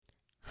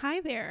Hi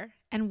there,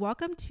 and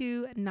welcome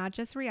to Not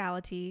Just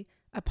Reality,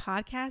 a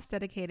podcast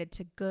dedicated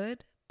to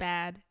good,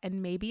 bad,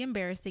 and maybe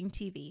embarrassing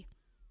TV.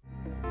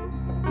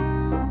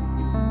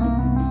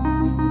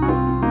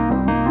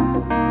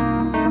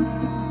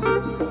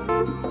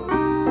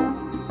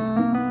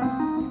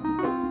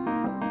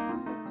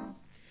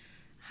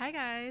 Hi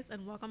guys,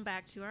 and welcome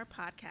back to our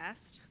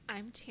podcast.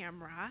 I'm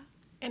Tamra.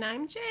 And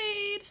I'm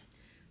Jade.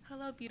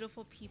 Hello,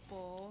 beautiful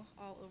people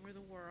all over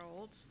the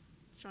world.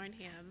 Join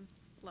hands.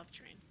 Love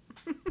train.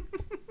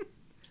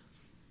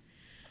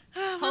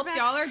 Hope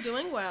y'all are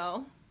doing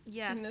well.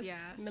 Yes, in this yes.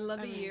 middle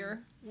of the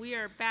year. We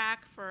are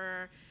back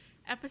for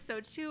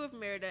episode 2 of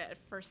Married at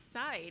First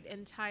Sight,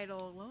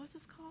 entitled, what was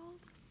this called?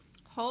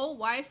 Whole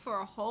wife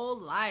for a whole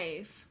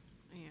life.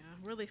 Yeah,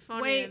 really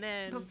phoning Wait, it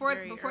in. before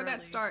early.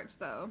 that starts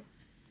though,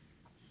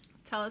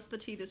 tell us the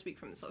tea this week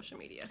from the social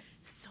media.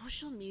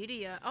 Social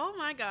media. Oh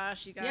my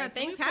gosh, you guys. Yeah,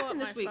 things happened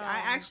this week. Phone.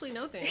 I actually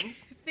know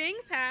things.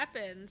 Things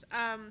happened.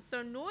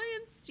 So Noi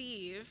and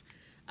Steve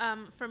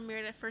from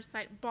Married at First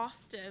Sight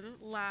Boston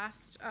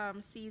last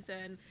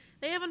season,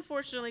 they have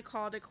unfortunately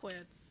called it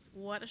quits.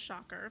 What a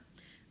shocker.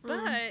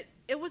 But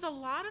it was a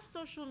lot of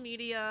social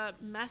media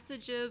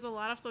messages, a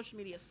lot of social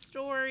media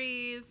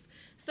stories.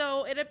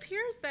 So it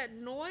appears that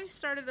Noi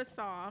started us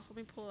off. Let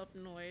me pull up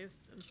Noi's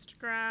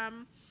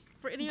Instagram.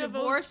 For any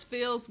Divorce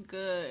feels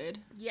good.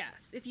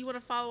 Yes. If you want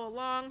to follow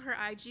along, her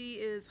IG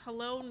is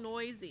hello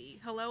noisy.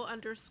 Hello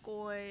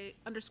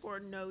underscore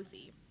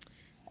nosy.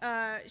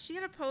 She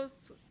had a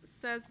post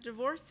says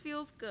divorce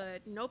feels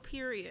good. No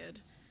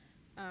period.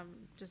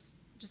 Just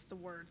the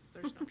words.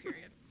 There's no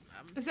period.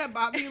 Does that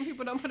bother you when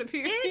people don't put a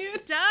period?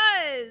 It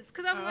does.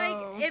 Because I'm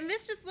like, and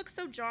this just looks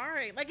so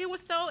jarring. Like, it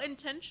was so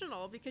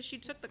intentional because she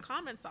took the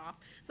comments off.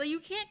 So you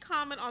can't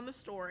comment on the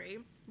story,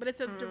 but it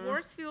says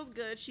divorce feels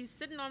good. She's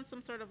sitting on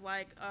some sort of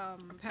like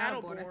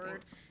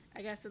paddleboard,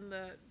 I guess in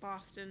the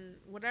Boston,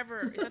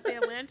 whatever. Is that the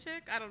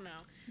Atlantic? I don't know.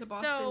 The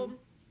Boston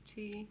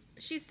tea.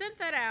 She sent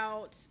that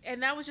out,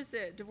 and that was just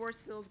it.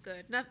 Divorce feels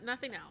good.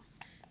 Nothing else.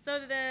 So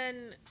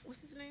then,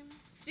 what's his name?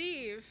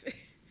 Steve.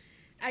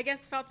 I guess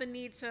felt the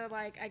need to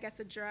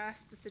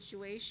address the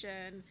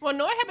situation. Well,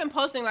 Noi had been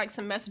posting like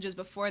some messages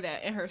before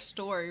that in her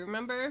story,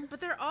 remember?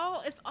 But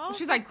it's all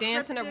she's like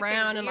dancing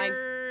around and like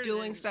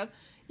doing stuff.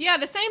 Yeah,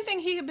 the same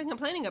thing he had been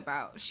complaining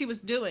about. She was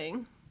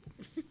doing.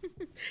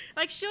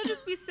 Like she'll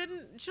just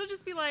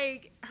be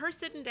like her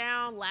sitting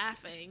down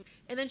laughing,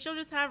 and then she'll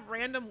just have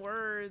random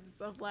words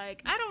of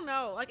like, I don't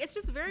know, like it's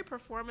just very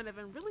performative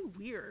and really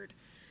weird.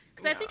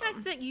 Because I think I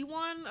sent you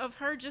one of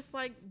her just,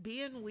 like,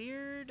 being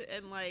weird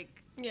and,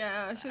 like...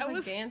 Yeah, she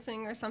was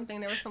dancing or something.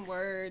 There were some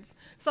words.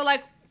 So,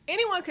 like,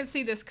 anyone could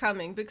see this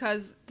coming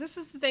because this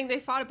is the thing they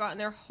fought about in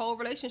their whole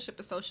relationship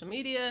with social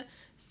media.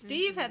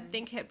 Steve had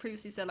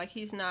previously said, like,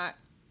 he's not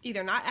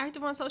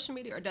active on social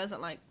media or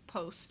doesn't, like,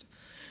 post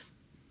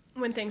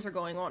when things are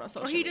going on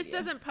social media. Or he just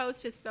doesn't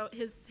post his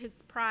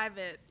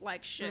private,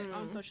 like, shit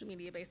on social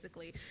media,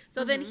 basically.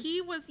 So then he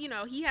was,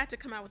 he had to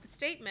come out with a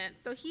statement.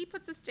 So he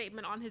puts a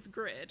statement on his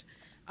grid.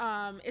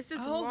 It's this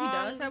long... he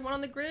does have one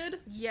on the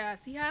grid?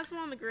 Yes, he has one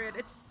on the grid.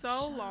 It's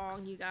so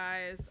long, you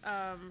guys.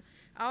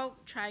 I'll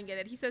try and get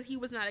it. He says he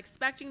was not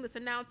expecting this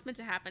announcement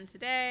to happen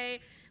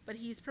today, but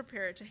he's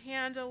prepared to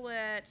handle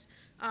it.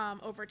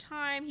 Over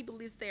time, he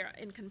believes they are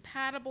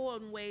incompatible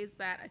in ways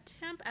that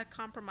attempt at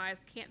compromise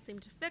can't seem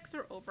to fix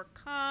or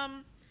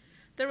overcome.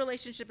 Their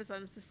relationship is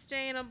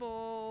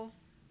unsustainable.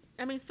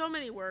 I mean, so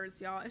many words,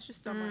 y'all. It's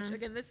just so much.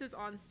 Again, this is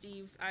on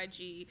Steve's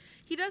IG.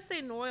 He does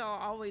say, Noi, I'll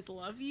always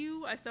love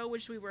you. I so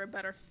wish we were a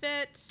better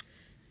fit.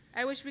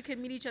 I wish we could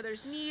meet each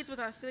other's needs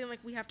without feeling like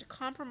we have to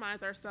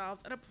compromise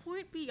ourselves at a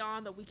point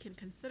beyond that we can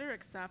consider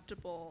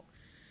acceptable.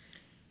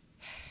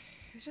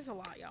 It's just a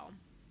lot, y'all.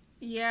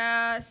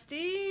 Yeah,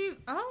 Steve.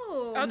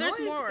 There's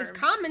more. Is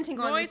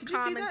commenting on Noi's this. Did you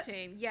commenting.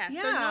 see that? Yes.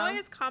 Yeah. So Noi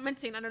is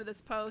commenting under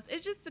this post.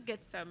 It just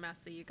gets so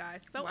messy, you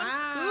guys. So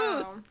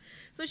uncouth.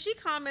 So she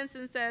comments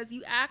and says,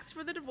 "You asked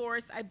for the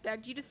divorce. I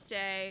begged you to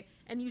stay,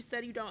 and you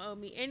said you don't owe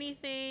me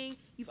anything.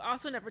 You've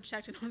also never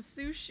checked in on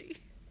Sushi.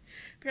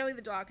 Apparently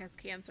the dog has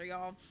cancer,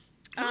 y'all."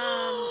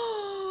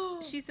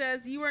 She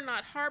says, "You are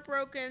not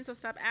heartbroken, so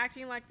stop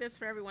acting like this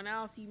for everyone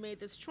else. You made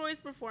this choice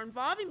before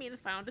involving me in the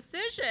final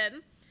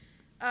decision."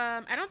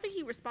 I don't think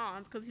he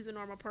responds because he's a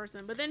normal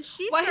person. But then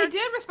he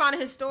did respond to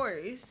his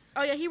stories.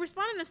 Oh, yeah, he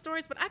responded to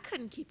stories, but I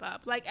couldn't keep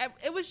up. Like,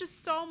 it was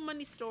just so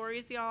many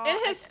stories, y'all. In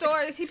his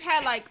stories, he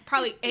had, like,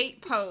 probably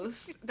 8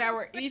 posts that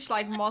were each,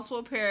 like,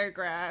 multiple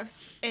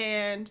paragraphs.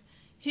 And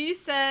he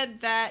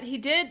said that he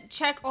did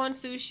check on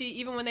Sushi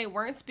even when they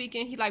weren't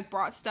speaking. He, like,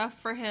 brought stuff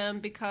for him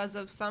because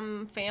of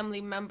some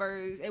family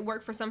members. It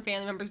worked for some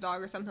family member's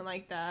dog or something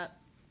like that.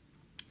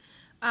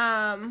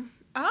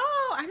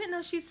 I didn't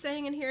know she's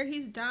saying in here,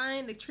 he's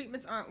dying, the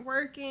treatments aren't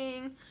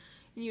working,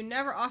 you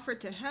never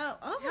offered to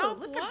help.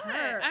 Look at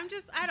her.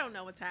 I don't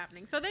know what's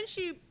happening. So then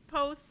she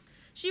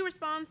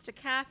responds to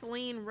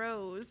Kathleen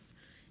Rose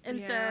and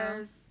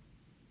says,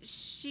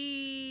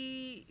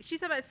 she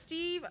said that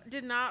Steve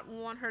did not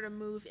want her to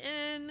move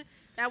in.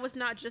 That was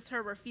not just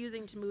her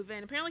refusing to move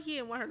in. Apparently, he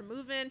didn't want her to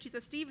move in. She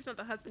said, Steve is not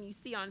the husband you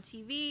see on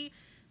TV.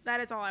 That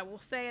is all I will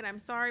say, and I'm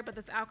sorry, but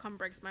this outcome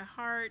breaks my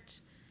heart.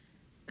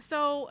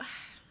 So,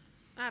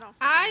 I don't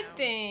know.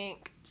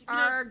 think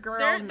our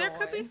girl there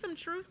could be some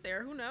truth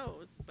there. Who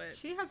knows? But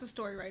she has a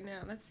story right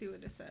now. Let's see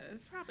what it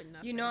says. Probably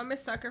nothing. You know I'm a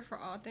sucker for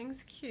all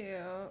things cute.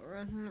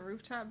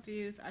 Rooftop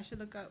views. I should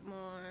look up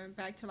more.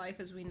 Back to life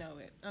as we know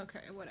it. Okay,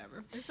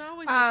 whatever. It's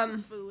always just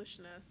some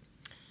foolishness.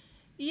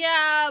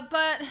 Yeah,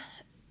 but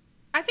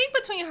I think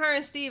between her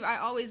and Steve, I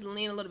always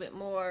lean a little bit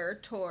more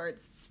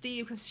towards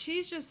Steve because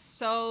she's just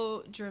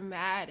so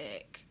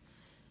dramatic.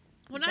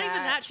 Well, not even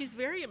that. She's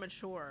very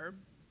immature.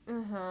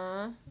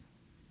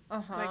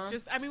 Like,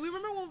 just, I mean, we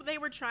remember when they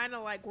were trying to,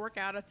 like, work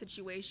out a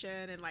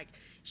situation and, like,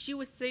 she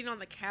was sitting on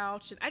the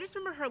couch and I just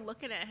remember her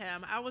looking at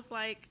him. I was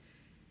like,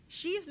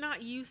 she's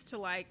not used to,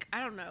 like, I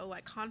don't know,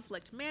 like,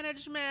 conflict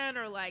management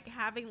or, like,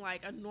 having,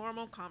 like, a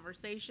normal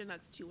conversation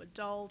that's two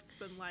adults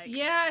and, like,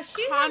 yeah,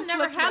 she had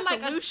never had,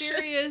 like, a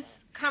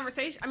serious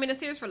conversation. I mean, a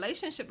serious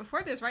relationship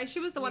before this, right?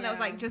 She was the one that was,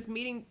 like, just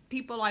meeting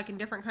people, like, in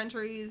different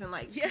countries and,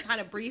 like, kind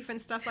of brief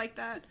and stuff like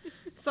that.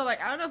 So, like,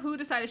 I don't know who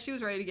decided she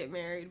was ready to get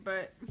married,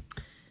 but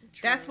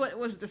that's what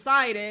was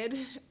decided.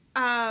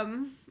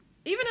 Even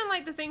in,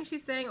 like, the things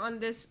she's saying on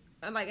this,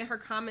 like, in her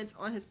comments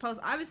on his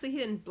post, obviously he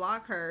didn't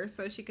block her,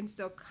 so she can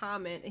still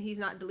comment, and he's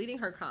not deleting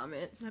her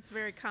comments. That's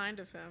very kind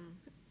of him.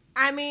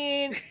 I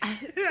mean,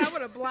 I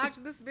would have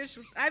blocked this bitch.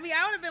 I mean,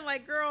 I would have been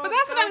like, girl. But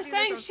that's what I'm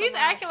saying. She's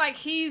acting like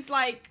he's,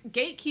 like,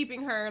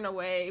 gatekeeping her in a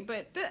way,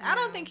 but I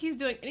don't think he's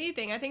doing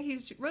anything. I think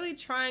he's really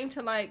trying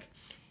to, like,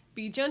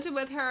 be gentle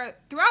with her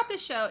throughout the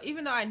show,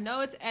 even though I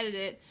know it's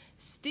edited.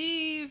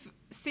 Steve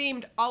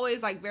seemed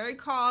always, like, very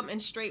calm and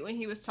straight when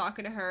he was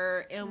talking to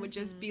her and would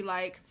just be,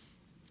 like,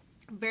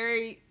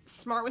 very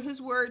smart with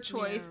his word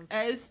choice,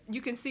 as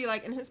you can see,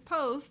 like, in his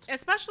post.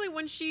 Especially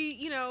when she,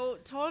 you know,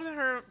 told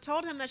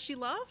him that she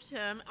loved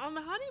him on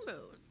the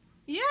honeymoon.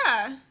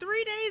 Yeah.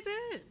 3 days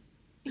in.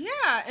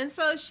 Yeah, and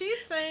so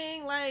she's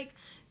saying, like,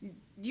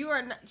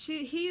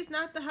 he's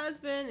not the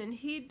husband and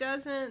he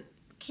doesn't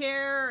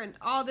care and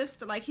all this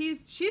stuff. Like,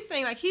 she's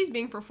saying, like, he's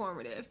being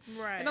performative.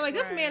 Right. And I'm like,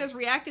 this man is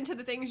reacting to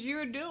the things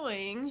you're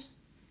doing.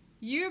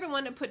 You're the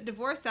one that put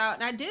divorce out.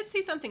 And I did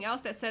see something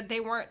else that said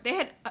they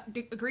had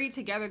agreed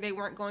together they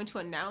weren't going to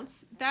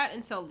announce that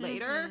until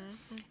later.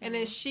 And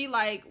then she,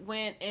 like,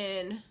 went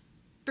and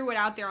threw it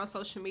out there on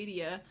social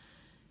media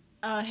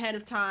ahead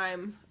of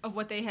time of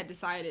what they had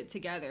decided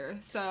together.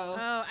 So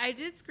I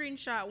did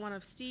screenshot one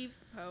of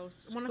Steve's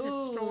posts, one of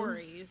his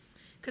stories,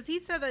 because he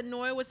said that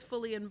Noi was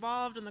fully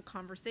involved in the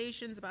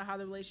conversations about how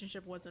the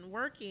relationship wasn't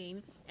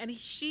working, and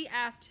she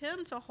asked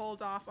him to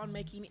hold off on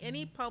making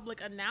any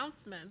public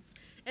announcements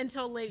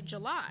until late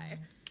July.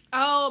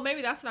 Oh,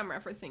 maybe that's what I'm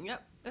referencing.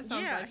 Yep, that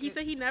sounds like he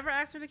said he never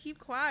asked her to keep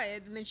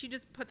quiet, and then she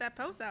just put that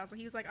post out. So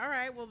he was like, all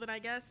right, well, then I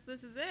guess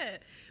this is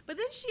it. But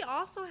then she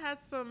also had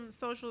some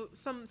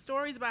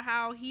stories about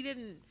how he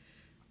didn't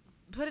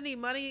put any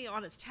money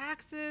on his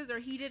taxes or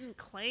he didn't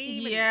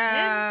claim any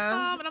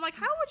income. And I'm like,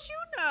 how would you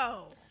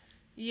know?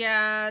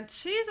 Yeah,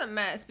 she's a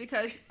mess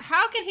because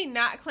how can he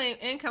not claim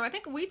income? I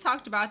think we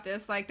talked about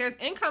this. Like, there's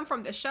income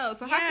from the show,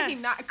 so how can he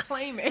not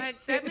claim it?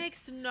 Like, that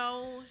makes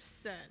no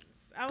sense.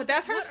 But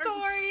that's her story.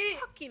 What are you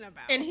talking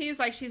about? And he's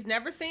like, she's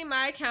never seen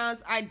my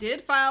accounts. I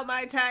did file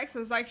my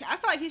taxes. Like, I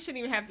feel like he shouldn't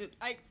even have to.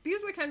 Like,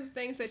 these are the kinds of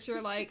things that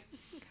you're like,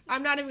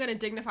 I'm not even going to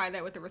dignify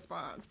that with a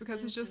response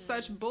because it's just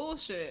such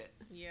bullshit.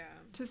 Yeah.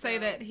 To say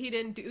that he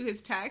didn't do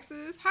his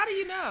taxes. How do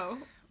you know?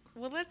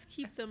 Well, let's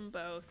keep them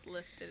both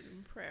lifted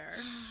in prayer.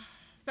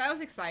 That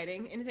was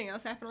exciting. Anything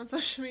else happen on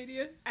social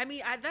media? I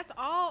mean, that's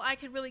all I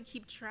could really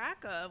keep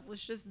track of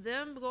was just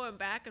them going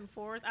back and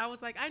forth. I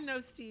was like, I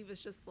know Steve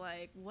is just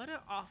like, what an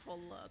awful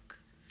look.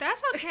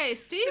 That's okay.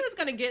 Steve is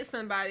going to get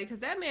somebody because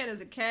that man is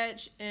a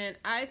catch, and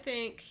I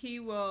think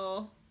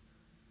he'll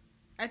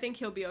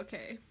be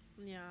okay.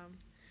 Yeah.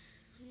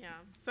 Yeah.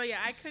 So, yeah,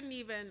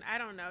 I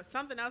don't know.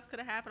 Something else could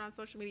have happened on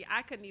social media.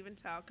 I couldn't even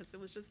tell because it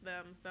was just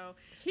them. So,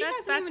 he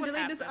hasn't even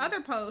deleted this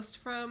other post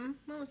from,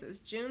 when was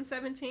this, June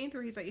 17th,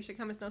 where he's like, it should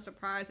come as no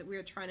surprise that we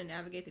are trying to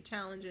navigate the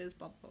challenges,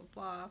 blah, blah,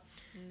 blah.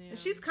 Yeah. And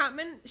she was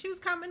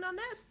commenting on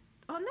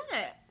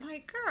that.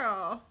 Like,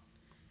 girl.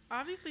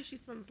 Obviously, she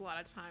spends a lot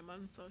of time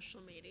on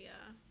social media.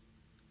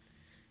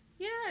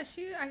 Yeah,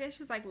 I guess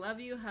she was like, love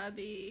you,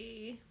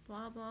 hubby,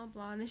 blah, blah,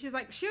 blah. And then she's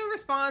like, she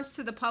responds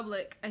to the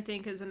public, I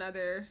think, is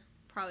another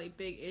probably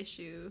big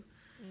issue.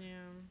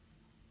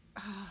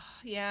 Yeah.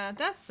 Yeah,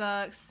 that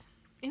sucks.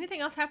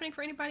 Anything else happening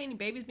for anybody? Any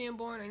babies being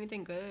born or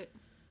anything good?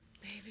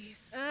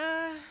 Babies?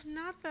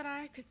 Not that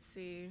I could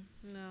see.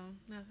 No,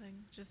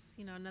 nothing. Just,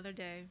 another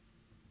day.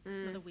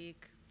 Another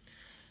week.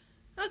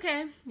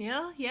 Okay.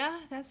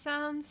 Yeah, that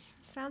sounds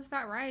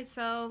about right.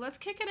 So let's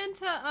kick it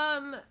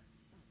into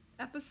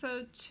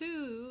episode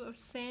 2 of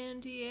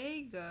San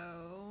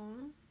Diego.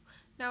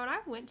 Now, when I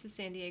went to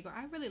San Diego,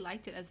 I really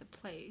liked it as a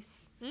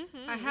place.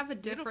 I have a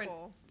different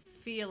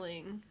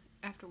feeling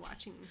after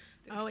watching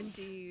this. Oh,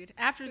 indeed.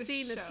 After this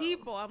seeing the show.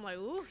 people, I'm like,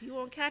 ooh, you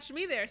won't catch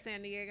me there,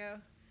 San Diego.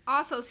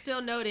 Also,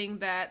 still noting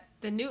that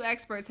the new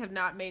experts have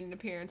not made an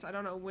appearance. I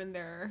don't know when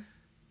they're...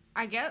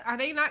 I guess... Are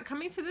they not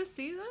coming to this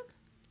season?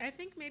 I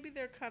think maybe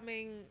they're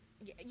coming...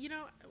 You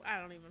know, I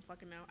don't even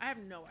fucking know. I have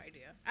no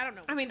idea. I don't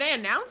know. I mean, they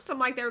announced them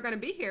like they were going to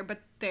be here, but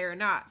they're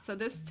not. So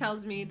this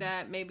tells me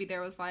that maybe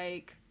there was,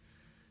 like,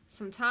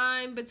 some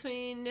time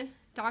between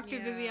Dr.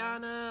 Yeah.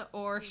 Viviana,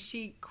 or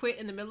she quit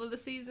in the middle of the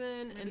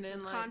season, Maybe and then,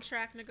 some like...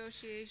 contract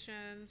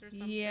negotiations or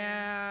something.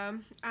 Yeah.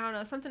 I don't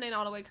know. Something ain't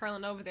all the way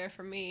curling over there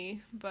for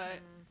me, but...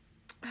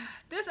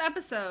 This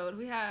episode,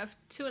 we have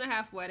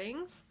 2.5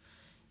 weddings,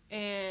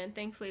 and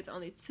thankfully it's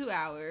only 2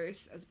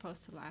 hours as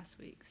opposed to last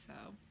week, so...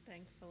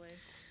 Thankfully.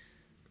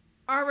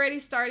 Already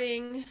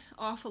starting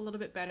off a little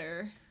bit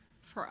better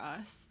for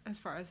us as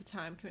far as the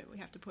time commitment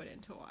we have to put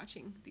into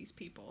watching these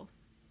people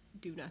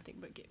do nothing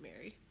but get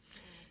married.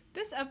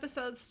 This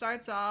episode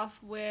starts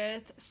off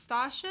with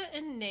Stasha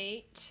and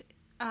Nate.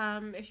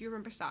 If you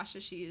remember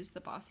Stasha, she is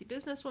the bossy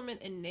businesswoman,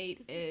 and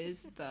Nate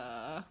is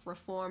the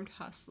reformed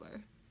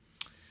hustler.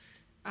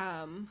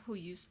 Who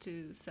used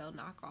to sell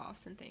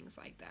knockoffs and things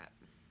like that.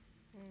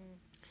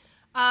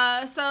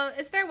 So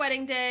it's their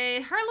wedding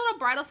day. Her little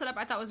bridal setup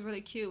I thought was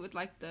really cute with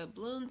like the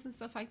balloons and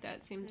stuff like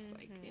that. Seems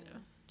like, you know,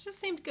 just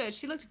seemed good.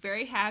 She looked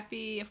very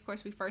happy. Of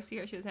course, we first see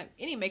her. She doesn't have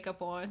any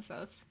makeup on,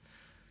 so it's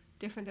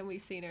different than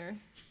we've seen her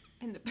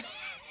in the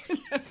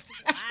past.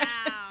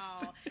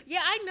 Wow. Yeah,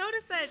 I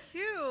noticed that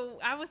too.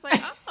 I was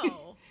like,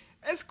 oh.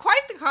 It's quite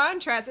the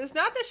contrast. It's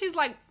not that she's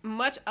like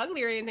much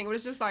ugly or anything, but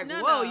it's just like,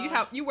 whoa,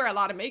 you wear a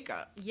lot of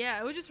makeup. Yeah,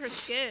 it was just her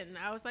skin.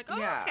 I was like, oh,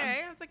 Yeah.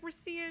 okay. I was like, we're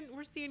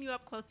seeing you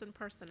up close and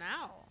personal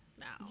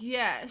now.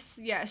 Yes,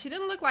 yeah. She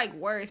didn't look like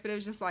worse, but it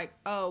was just like,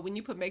 oh, when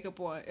you put makeup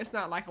on, it's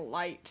not like a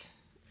light.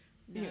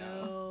 No. You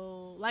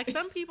know? Like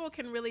some people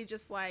can really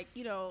just like,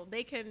 you know,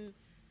 they can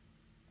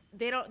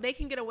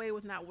get away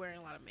with not wearing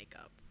a lot of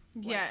makeup.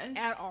 Like, yes.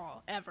 At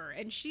all, ever.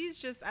 And she's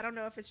just, I don't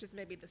know if it's just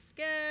maybe the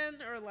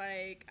skin or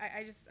like,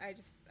 I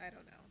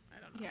don't know.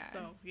 Yeah.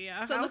 So,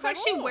 yeah. So it I looks was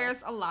like she oh.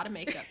 wears a lot of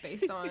makeup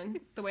based on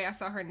the way I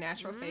saw her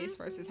natural face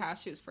versus how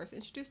she was first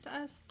introduced to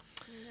us.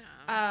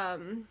 Yeah.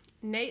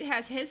 Nate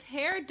has his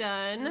hair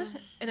done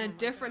in a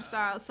different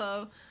style.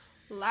 So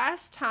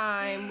last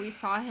time we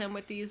saw him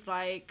with these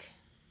like,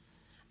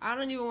 I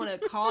don't even want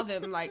to call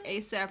them like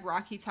ASAP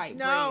Rocky type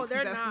No, braids.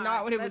 they're That's not.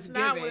 not what it That's was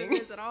not giving. what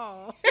it is at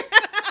all.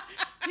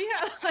 He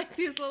had like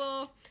these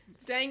little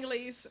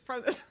danglies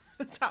from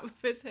the top of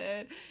his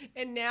head,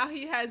 and now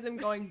he has them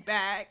going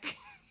back.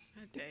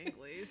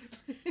 Danglies.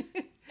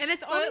 And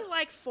it's So only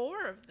like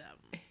 4 of them.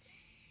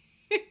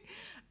 I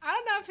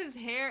don't know if his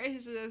hair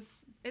is just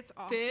It's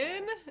awful.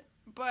 thin,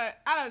 but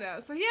I don't know.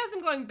 So he has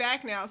them going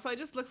back now, so it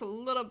just looks a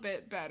little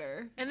bit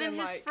better. And then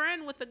than, his like,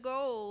 friend with the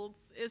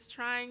golds is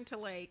trying to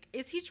like,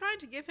 is he trying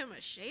to give him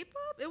a shape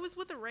up? It was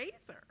with a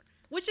razor.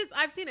 Which is,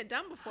 I've seen it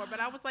done before, but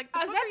I was like, is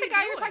that the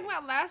guy you were talking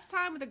about last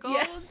time with the golds?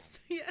 Yes.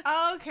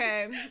 Yes.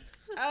 Okay.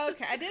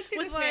 Okay. I did see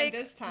With this like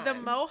man this time. the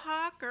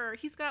mohawk, or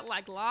he's got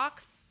like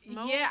locks.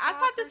 Yeah, I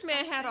thought this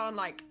man had on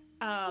like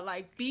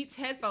Beats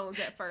headphones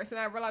at first,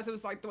 and I realized it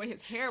was like the way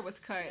his hair was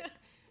cut.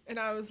 And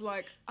I was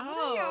like, oh.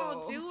 What are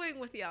y'all doing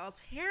with y'all's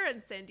hair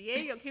in San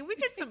Diego? Can we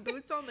get some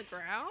boots on the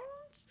ground?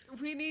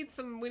 We need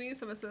some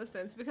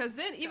assistance, because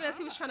then even as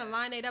he was trying to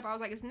line Nate up, I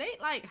was like, is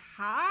Nate like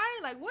high?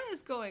 Like, what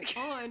is going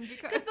on?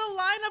 Because the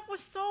lineup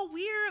was so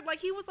weird. Like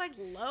he was like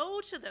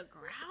low to the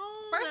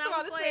ground. First and of I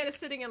all, was this man is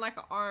sitting in like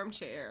an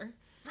armchair.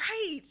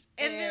 right.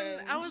 And then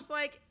I And- was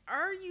like,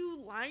 are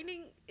you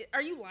lining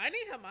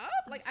him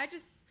up? Like I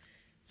just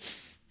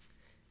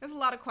There's a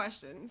lot of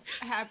questions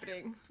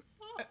happening.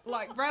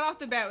 Like right off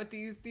the bat with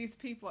these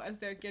people as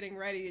they're getting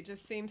ready, it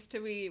just seems to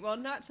be, well,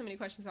 not so many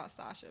questions about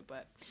Stasha,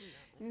 but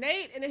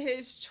Nate and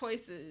his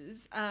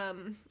choices.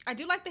 I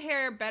do like the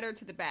hair better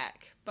to the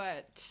back,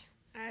 but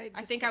I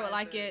think I would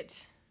like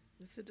it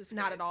It's a disgrace.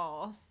 not at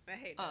all. I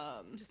hate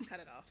it. Just cut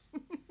it off.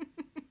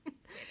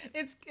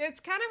 It's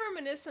kind of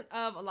reminiscent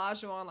of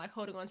Olajuwon, like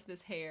holding onto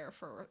this hair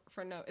for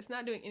no, it's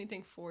not doing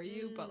anything for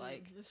you, but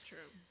like That's true.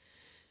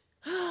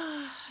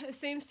 it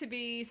seems to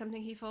be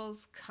something he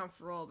feels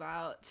comfortable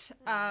about.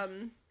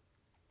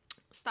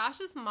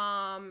 Stasha's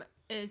mom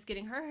is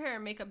getting her hair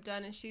and makeup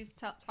done, and she's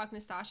talking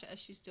to Stasha as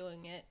she's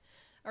doing it,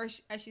 or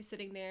as she's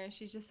sitting there, and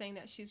she's just saying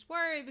that she's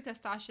worried because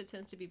Stasha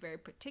tends to be very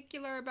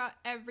particular about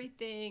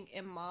everything,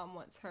 and mom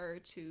wants her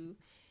to,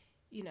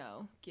 you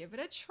know, give it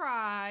a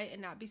try and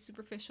not be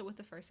superficial with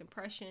the first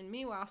impression.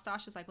 Meanwhile,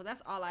 Stasha's like, well,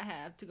 that's all I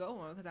have to go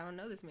on because I don't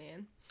know this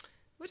man,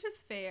 which is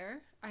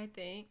fair, I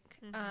think.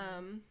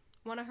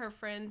 One of her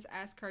friends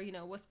asked her, you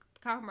know, what's the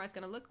compromise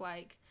going to look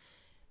like?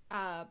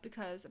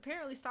 Because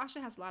apparently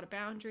Stasha has a lot of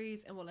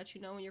boundaries and will let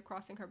you know when you're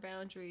crossing her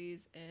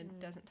boundaries and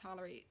doesn't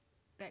tolerate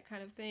that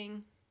kind of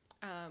thing.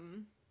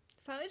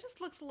 So it just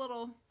looks a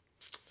little,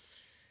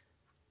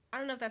 I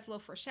don't know if that's a little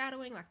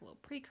foreshadowing, like a little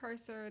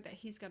precursor that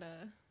he's going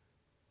to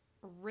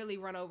really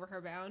run over her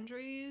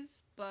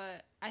boundaries,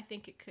 but I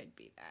think it could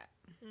be that.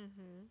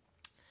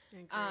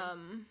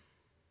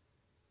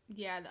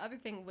 Yeah, the other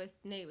thing with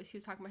Nate was he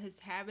was talking about his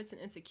habits and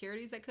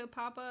insecurities that could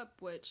pop up,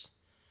 which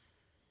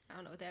I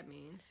don't know what that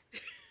means.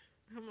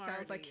 I'm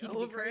Sounds like he could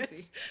over be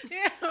crazy. it.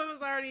 Yeah, I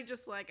was already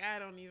just like, I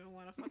don't even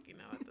want to fucking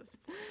know at this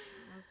point.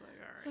 I was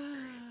like, all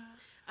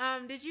right,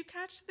 great. Did you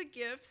catch the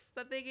gifts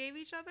that they gave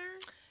each other?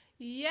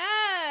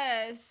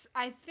 Yes,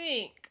 I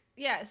think.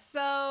 Yes.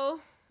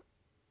 So,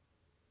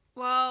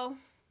 well,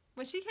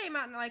 when she came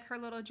out in like her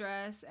little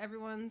dress,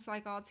 everyone's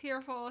like all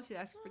tearful. She's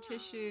asking for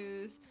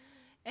tissues.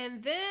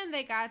 And then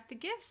they got the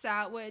gifts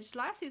out, which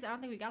last season I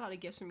don't think we got a lot of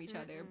gifts from each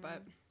other,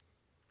 but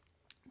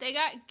they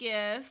got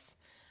gifts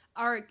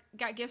or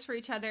got gifts for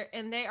each other,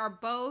 and they are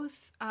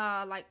both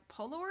like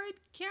Polaroid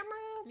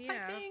camera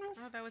type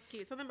things. Oh, that was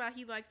cute. Something about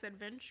he likes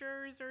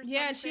adventures or something.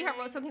 Yeah, and she had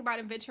wrote something about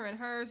adventure in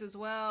hers as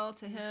well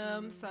to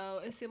him.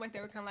 So it seemed like they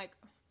were kind of like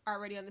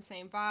already on the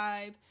same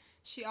vibe.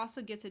 She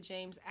also gets a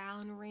James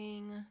Allen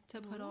ring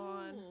to put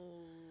on.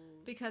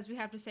 Because we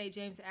have to say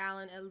James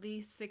Allen at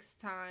least 6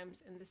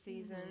 times in the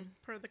season.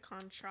 Per the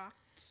contract.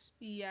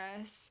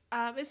 Yes.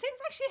 It seems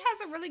like she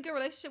has a really good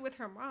relationship with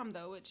her mom,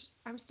 though, which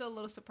I'm still a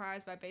little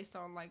surprised by based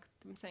on, like,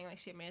 them saying, like,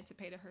 she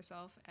emancipated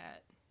herself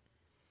at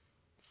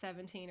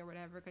 17 or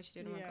whatever because she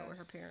didn't want to go where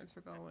her parents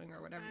were going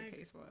or whatever the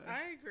case was.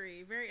 I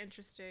agree. Very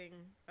interesting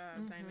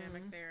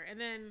dynamic there. And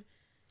then,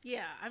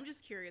 yeah, I'm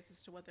just curious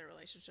as to what their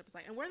relationship is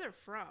like and where they're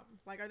from.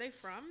 Like, are they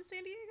from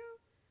San Diego?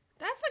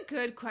 That's a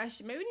good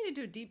question. Maybe we need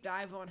to do a deep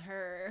dive on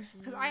her.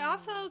 Because I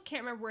also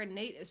can't remember where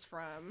Nate is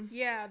from.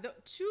 Yeah, the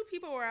 2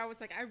 people where I was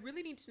like, I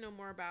really need to know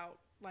more about,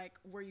 like,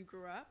 where you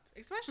grew up.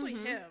 Especially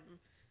him.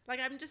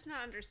 Like, I'm just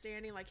not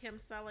understanding, like, him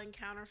selling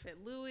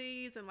counterfeit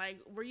Louis. And, like,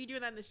 were you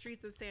doing that in the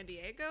streets of San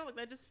Diego? Like,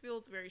 that just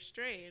feels very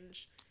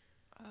strange.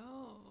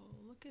 Oh,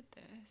 look at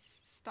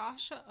this.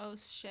 Stasha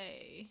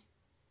O'Shea.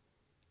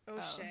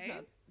 O'Shea? Oh,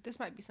 no, this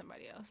might be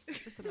somebody else.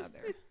 It's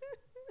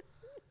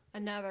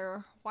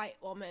another white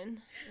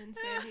woman in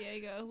San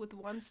Diego with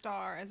 1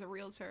 star as a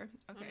realtor.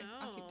 Okay, Oh,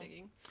 no. I'll keep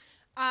digging.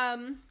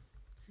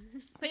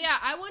 But yeah,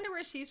 I wonder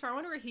where she's from. I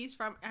wonder where he's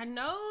from. I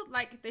know,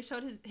 like, they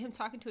showed him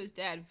talking to his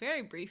dad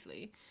very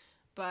briefly,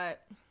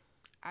 but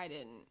I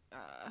didn't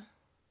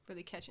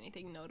really catch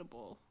anything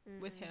notable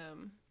with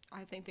him.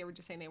 I think they were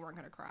just saying they weren't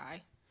going to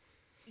cry.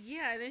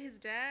 Yeah, and then his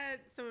dad,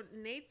 so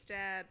Nate's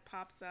dad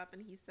pops up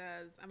and he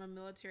says, I'm a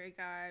military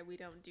guy. We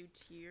don't do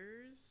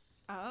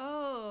tears.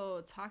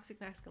 Oh,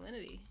 toxic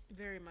masculinity.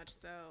 Very much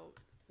so.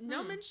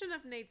 No mention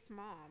of Nate's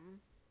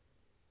mom.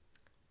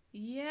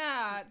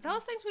 Yeah,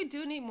 those things we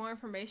do need more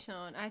information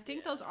on. I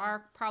think those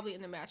are probably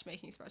in the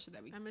matchmaking special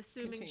that we I'm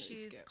assuming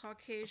she's skip.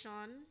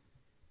 Caucasian.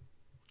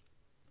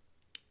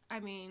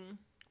 I'm assuming.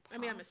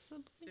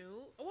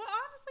 Well,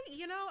 honestly,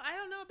 you know, I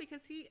don't know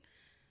because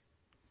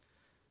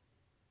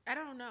I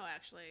don't know,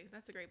 actually.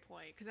 That's a great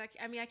point. Because, I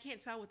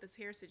can't tell with this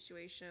hair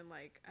situation.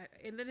 Like,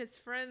 and then his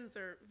friends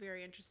are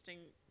very interesting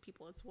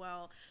people as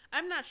well.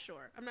 I'm not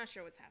sure. I'm not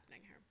sure what's happening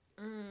here.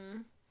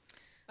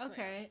 Okay.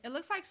 So, yeah. It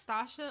looks like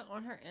Stasha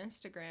on her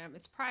Instagram.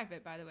 It's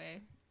private, by the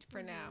way,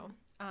 for now.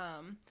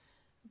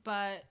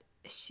 But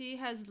she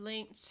has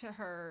linked to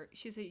her.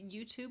 She's a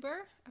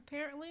YouTuber,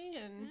 apparently,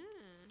 and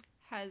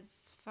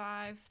has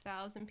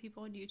 5,000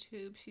 people on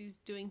YouTube. She's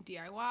doing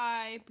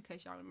DIY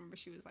because y'all remember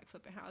she was, like,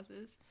 flipping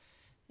houses.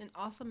 And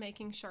also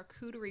making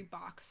charcuterie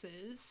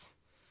boxes.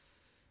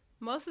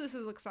 Most of this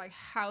looks like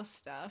house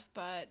stuff,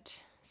 but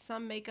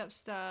some makeup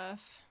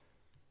stuff.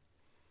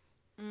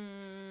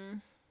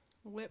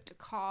 Whipped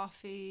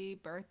coffee,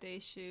 birthday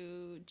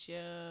shoot,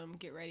 gym,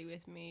 get ready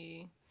with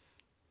me.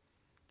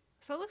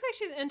 So it looks like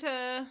she's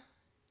into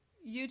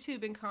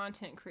YouTube and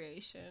content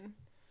creation.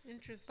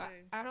 Interesting.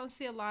 But I don't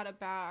see a lot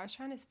about, I was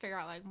trying to figure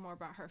out like more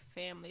about her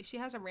family. She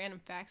has a random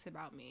facts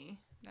about me.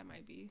 That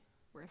might be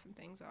where some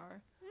things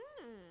are.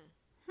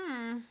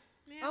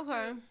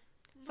 Okay.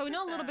 So we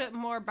know a little bit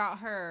more about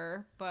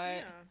her,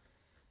 but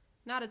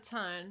not a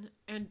ton.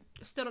 And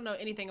still don't know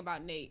anything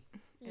about Nate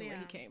and where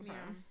he came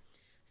from.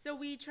 So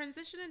we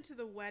transition into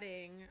the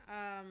wedding.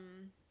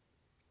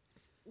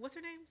 What's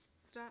her name?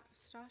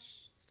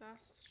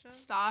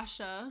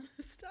 Stasha.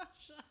 It's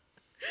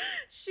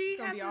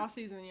gonna be all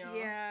season, y'all.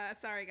 Yeah,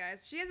 sorry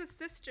guys. She has a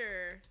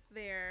sister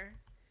there.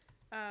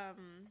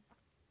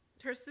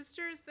 Her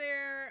sister is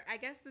there. I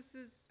guess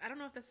I don't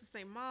know if that's the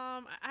same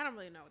mom. I don't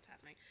really know what's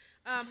happening.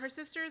 Her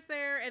sister is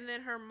there, and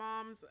then her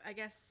mom's, I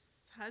guess,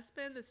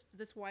 husband,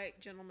 this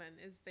white gentleman,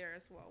 is there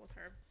as well with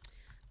her.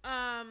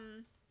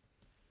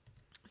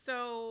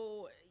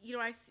 So, you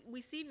know,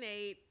 we see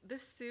Nate,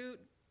 this suit,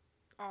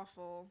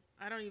 awful.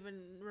 I don't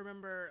even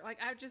remember. Like,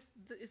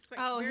 it's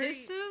like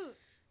his suit?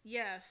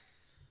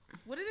 Yes.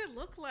 What did it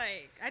look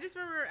like? I just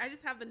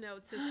have the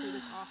notes. His suit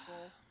is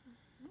awful.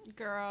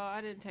 Girl,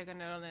 I didn't take a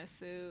note on that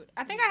suit.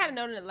 I think I had a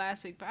note on it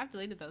last week, but I've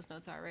deleted those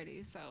notes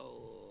already,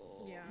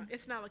 so... Yeah,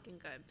 it's not looking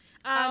good.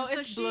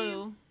 It's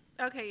blue.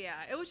 Okay,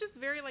 yeah. It was just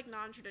very, like,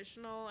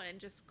 non-traditional and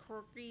just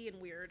quirky and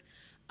weird.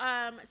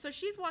 So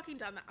she's walking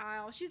down the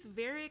aisle. She's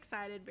very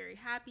excited, very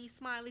happy,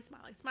 smiley,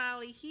 smiley,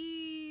 smiley.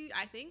 He,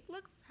 I think,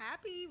 looks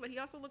happy, but he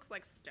also looks,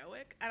 like,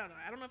 stoic. I don't know.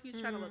 I don't know if he's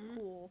trying to look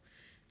cool.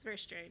 It's very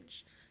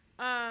strange.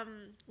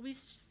 We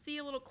see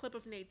a little clip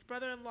of Nate's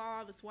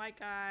brother-in-law, this white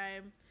guy.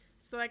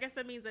 So I guess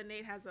that means that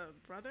Nate has a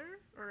brother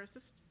or a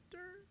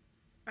sister.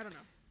 I don't know.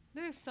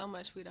 There's so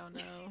much we don't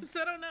know.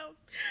 So I don't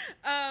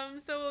know.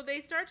 So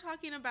they start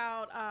talking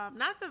about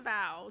not the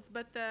vows,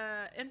 but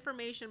the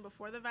information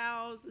before the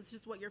vows. It's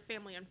just what your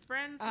family and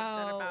friends have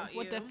said about you.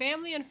 What the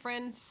family and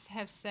friends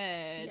have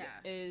said Yes.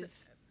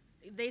 is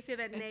They say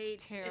that Nate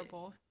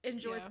terrible.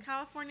 Enjoys Yeah.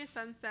 California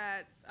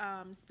sunsets.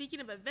 Speaking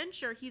of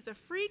adventure, he's a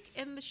freak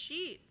in the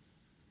sheets.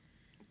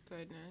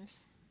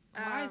 Goodness.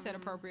 Why is that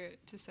Um,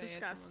 appropriate to say? At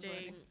someone's Disgusting.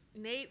 wedding?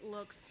 Nate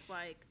looks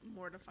like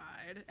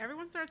mortified.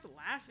 Everyone starts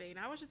laughing.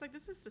 I was just like,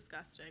 this is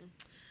disgusting.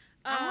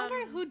 I'm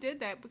wondering who did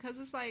that because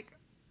it's like,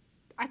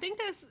 I think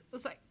this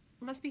was like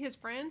must be his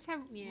friends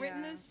have written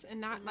Yeah, this and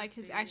not it like must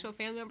his be. actual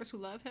family members who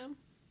love him.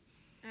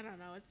 I don't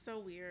know. It's so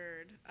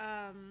weird.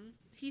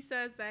 He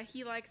says that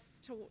he likes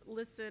to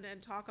listen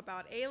and talk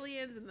about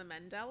aliens and the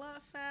Mandela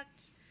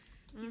effect.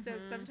 He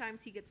says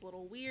sometimes he gets a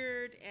little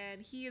weird,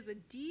 and he is a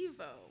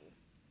Devo.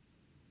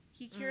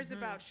 He cares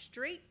about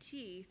straight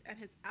teeth, and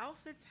his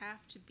outfits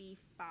have to be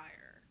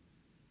fire.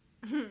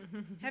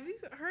 Have you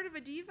heard of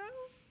a Devo?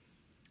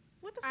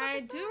 What the fuck I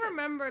is do that?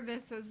 remember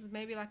this as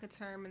maybe like a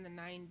term in the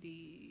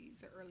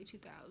 90s or early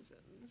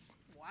 2000s.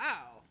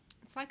 Wow.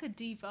 It's like a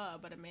diva,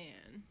 but a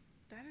man.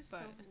 That is so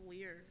But-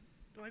 weird.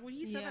 Like, when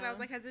he said that, I Yeah. was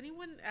like, has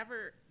anyone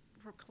ever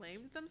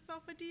proclaimed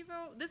themselves a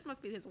Devo? This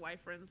must be his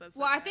wife friends. That said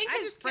Well, I that. think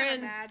his just can't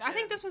friends. I imagine.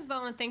 think this was the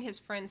only thing his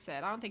friends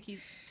said. I don't think he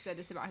said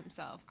this about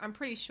himself. I'm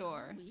pretty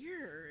sure.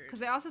 Weird. Because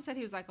they also said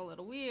he was like a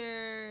little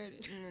weird,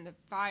 and then the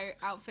fire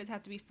outfits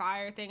have to be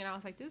fire thing, and I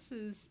was like, this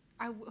is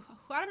I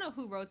don't know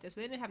who wrote this,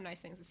 but they didn't have nice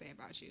things to say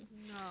about you.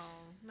 No,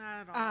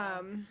 not at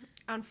all.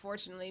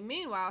 Unfortunately.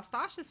 Meanwhile,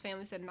 Stasha's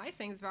family said nice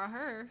things about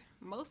her.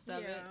 Most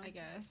of it, Yeah. I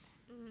guess.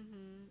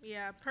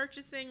 Yeah,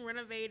 purchasing,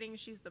 renovating.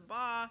 She's the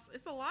boss.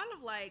 It's a lot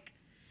of like,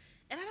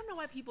 and I don't know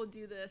why people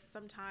do this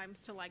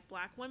sometimes to like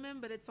black women,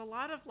 but it's a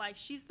lot of like,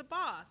 she's the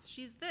boss.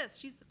 She's this.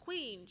 She's the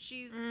queen.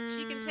 She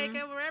can take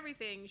over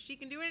everything. She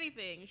can do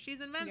anything. She's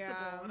invincible.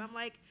 Yeah. And I'm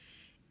like,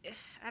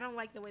 I don't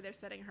like the way they're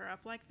setting her up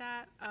like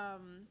that.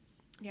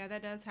 Yeah,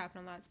 that does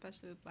happen a lot,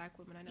 especially with black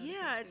women. I know.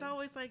 Yeah, it's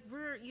always like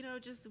we're,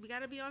 we got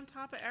to be on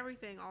top of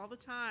everything all the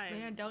time.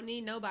 Man, don't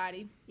need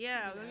nobody.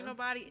 Yeah, you we don't need know.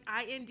 nobody.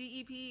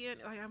 INDEP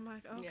and like I'm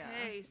like, okay,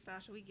 Yeah.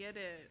 Stasha, we get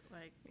it.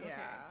 Like, okay.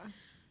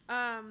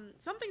 Yeah.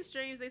 Something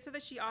strange. They said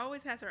that she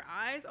always has her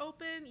eyes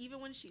open even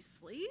when she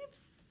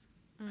sleeps.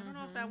 I don't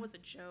know if that was a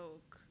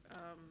joke.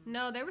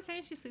 No, they were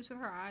saying she sleeps with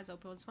her eyes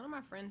open. One of my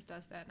friends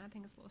does that, and I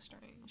think it's a little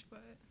strange, but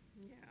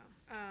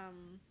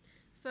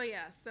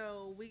Yeah.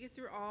 So we get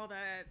through all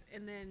that,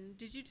 and then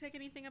did you take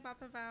anything about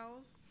the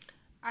vows?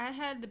 I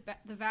had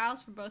the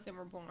vows for both of them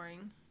were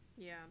boring.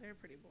 Yeah, they're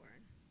pretty boring.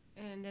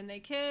 And then they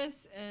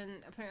kiss, and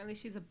apparently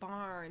she's a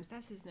Barnes.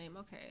 That's his name.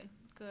 Okay,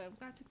 good. I'm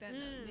glad I took that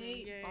note.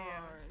 Nate yeah, yeah,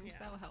 Barnes. yeah.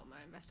 That will help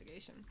my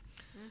investigation.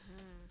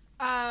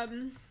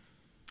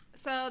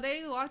 So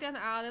they walk down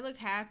the aisle. They look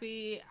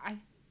happy. I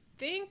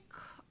think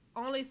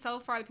only so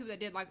far the people that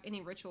did like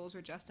any rituals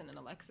were Justin and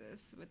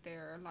Alexis with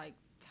their like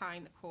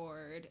tying the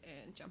cord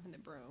and jumping the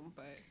broom.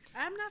 But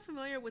I'm not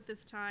familiar with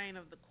this tying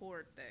of the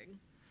cord thing.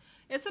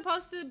 it's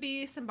supposed to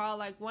be symbolic.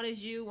 Like one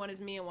is you, one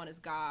is me, and one is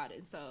God.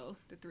 And so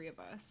the three of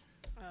us.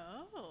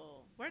 Oh,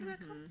 where did that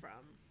come from?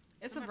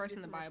 It's I'm a gonna have verse to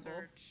in do the some Bible.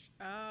 research.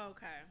 Oh,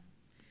 okay.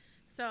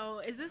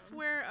 So is this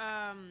where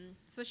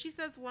so she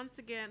says once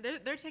again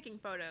they're taking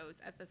photos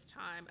at this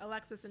time,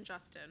 Alexis and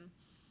Justin.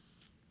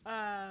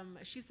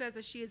 She says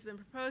that she has been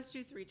proposed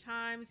to 3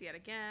 times yet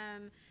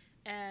again,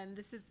 and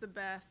this is the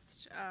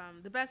best.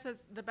 The best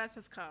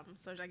has come.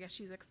 So I guess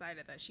she's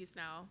excited that she's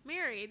now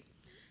married.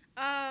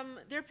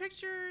 Their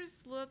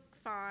pictures look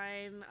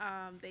fine.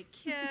 They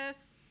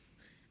kiss.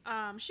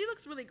 She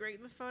looks really great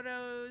in the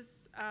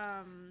photos.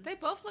 They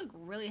both look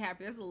really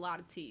happy. There's a lot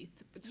of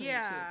teeth between the two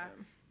Yeah. of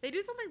them. They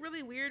do something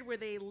really weird where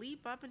they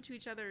leap up into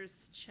each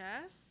other's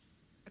chests.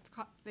 It's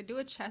called, they do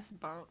a chest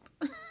bump,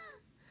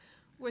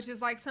 which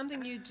is like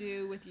something you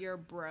do with your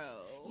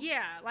bro.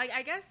 Yeah, like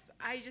I guess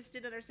I just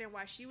didn't understand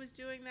why she was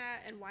doing that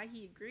and why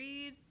he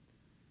agreed.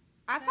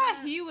 I thought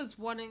he was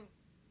wanting,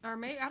 or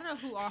maybe I don't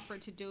know who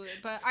offered to do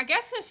it, but I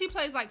guess since she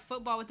plays like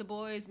football with the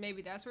boys,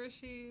 maybe that's where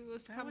she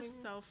was That coming. was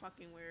so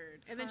fucking weird.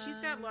 And then she's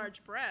got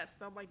large breasts.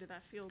 So I'm like, did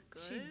that feel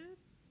good? She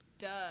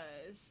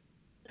does.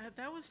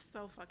 That was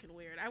so fucking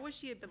weird. I wish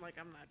he had been like,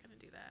 I'm not gonna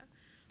do that.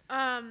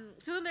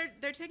 So then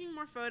they're taking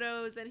more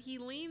photos, and he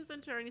leans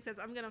into her and he says,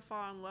 "I'm gonna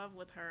fall in love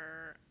with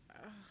her."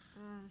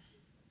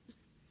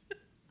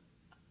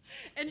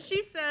 And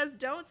she says,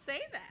 "Don't say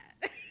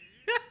that."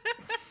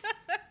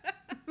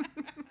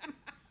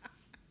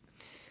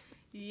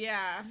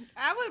 Yeah,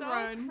 I would So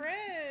run.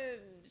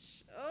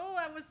 cringe. Oh,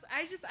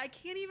 I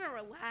can't even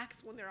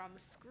relax when they're on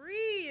the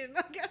screen.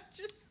 Like I'm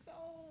just so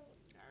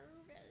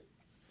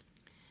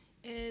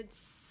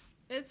nervous.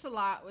 It's a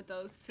lot with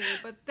those two,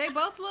 but they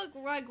both look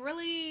like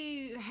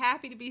really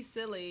happy to be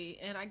silly,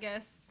 and I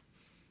guess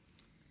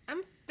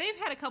they've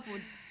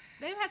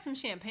had some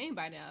champagne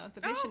by now,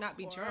 but they should not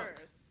be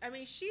drunk. I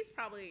mean, she's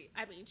probably.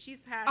 I mean, she's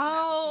had to have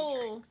a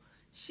few drinks.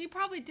 She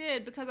probably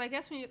did, because I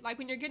guess when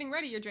you're getting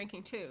ready, you're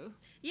drinking too.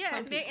 Yeah,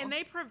 and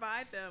they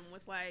provide them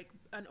with like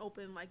an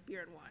open like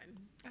beer and wine.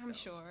 I'm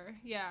sure.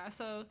 Yeah.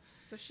 So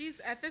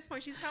she's at this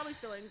point, she's probably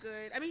feeling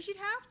good. I mean, she'd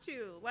have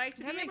to like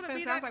to that be makes able to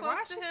sense. be I was that like, close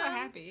why is to she him. so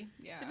happy?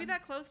 Yeah. To be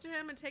that close to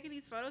him and taking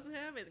these photos with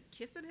him and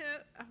kissing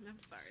him. I'm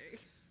sorry.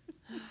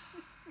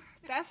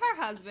 That's her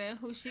husband,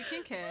 who she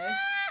can kiss.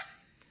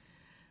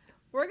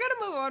 We're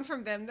gonna move on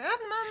from them. Not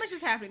much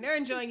is happening. They're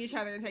enjoying each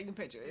other and taking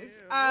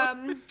pictures.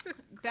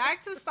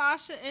 Back to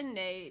Sasha and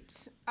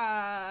Nate.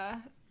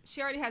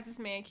 She already has this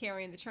man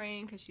carrying the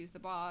train because she's the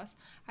boss.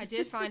 I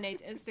did find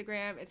Nate's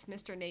Instagram. It's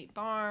Mr. Nate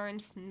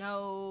Barnes.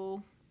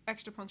 No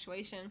extra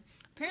punctuation.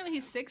 Apparently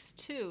he's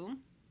 6'2".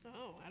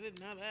 Oh, I didn't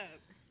know that.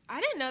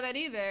 I didn't know that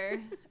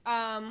either.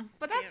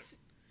 But that's...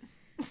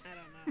 I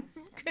don't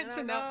know. Good I to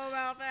don't know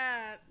about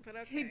that, but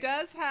okay. He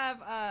does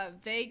have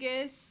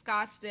Vegas,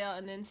 Scottsdale,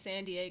 and then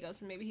San Diego,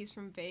 so maybe he's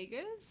from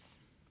Vegas.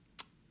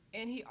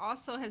 And he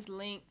also has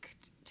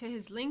linked to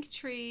his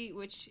Linktree,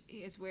 which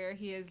is where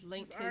he has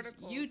linked his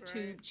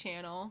YouTube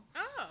channel.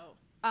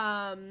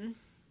 Oh.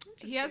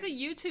 He has a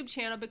YouTube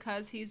channel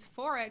because he's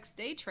Forex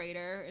day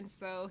trader, and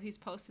so he's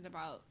posting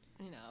about,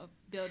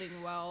 building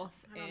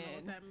wealth. I don't know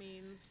what that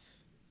means.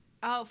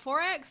 Oh,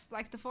 Forex,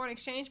 like the foreign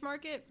exchange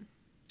market.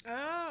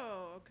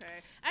 Oh,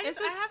 okay. I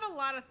have a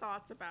lot of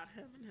thoughts about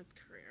him and his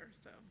career,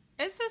 so.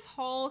 It's this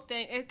whole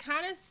thing. It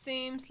kind of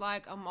seems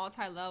like a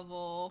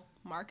multi-level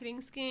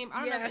marketing scheme. I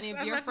don't know if any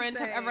of your friends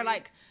have ever,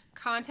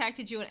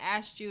 contacted you and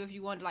asked you if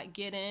you wanted to,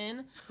 get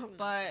in. Oh,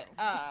 but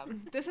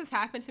this has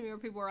happened to me where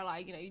people are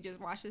like, you just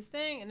watch this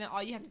thing, and then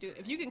all you have to do,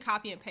 if you can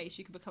copy and paste,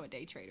 you can become a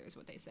day trader is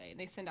what they say. And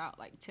they send out,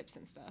 tips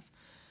and stuff.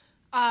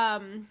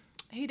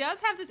 He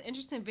does have this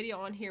interesting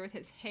video on here with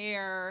his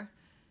hair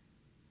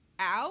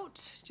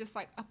out, just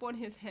up on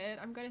his head.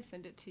 I'm gonna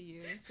send it to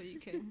you so you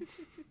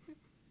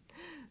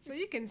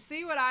can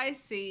see what I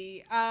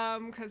see,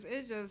 because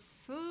it's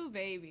just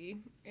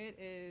baby,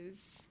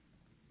 it's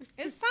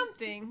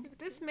something.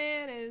 This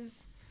man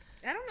is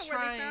I don't know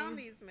where they found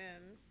these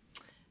men.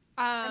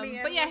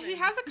 But yeah, he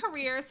has a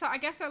career, so I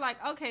guess they're like,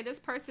 okay, this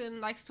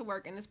person likes to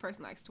work and this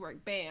person likes to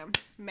work, bam,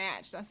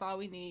 match, that's all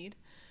we need.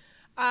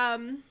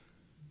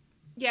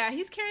 Yeah,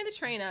 he's carrying the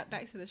train up.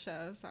 Back to the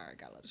show. Sorry, I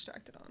got a little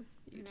distracted on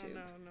YouTube.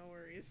 No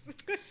worries.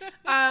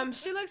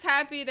 She looks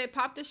happy. They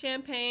popped the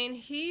champagne.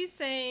 He's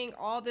saying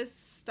all this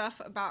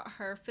stuff about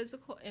her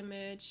physical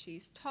image.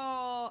 She's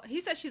tall. He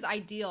said she's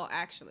ideal,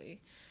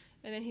 actually.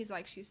 And then he's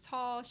like, she's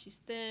tall, she's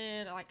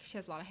thin, she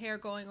has a lot of hair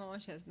going on,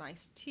 she has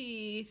nice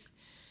teeth.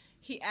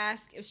 He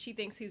asked if she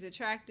thinks he's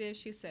attractive.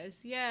 She says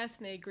yes,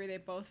 and they agree they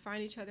both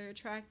find each other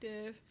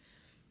attractive.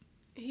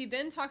 He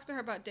then talks to her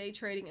about day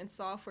trading and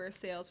software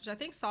sales, which I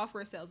think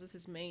software sales is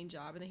his main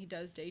job, and then he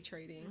does day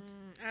trading.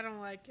 I don't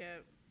like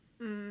it.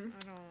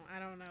 I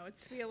don't know.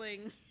 It's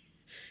feeling...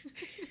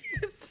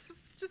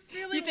 it's just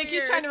feeling You think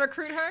weird. He's trying to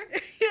recruit her?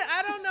 Yeah,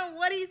 I don't know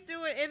what he's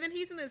doing. And then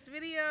he's in this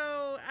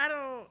video.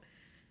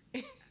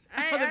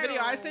 The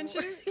video I sent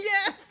you?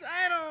 Yes,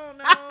 I don't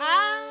know.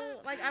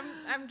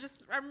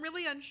 I'm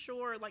really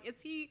unsure.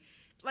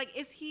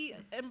 Is he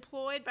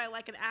employed by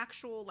an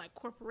actual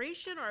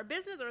corporation or a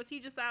business, or is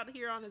he just out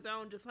here on his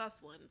own just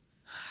hustling?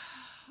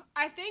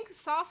 I think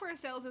software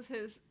sales is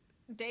his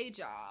day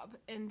job,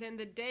 and then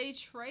the day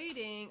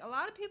trading, a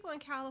lot of people in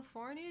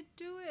California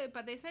do it,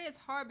 but they say it's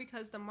hard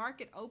because the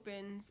market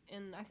opens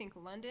in, I think,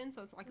 London,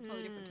 so it's a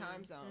totally different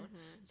time zone.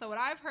 Mm-hmm. So what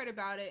I've heard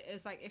about it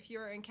is if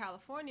you're in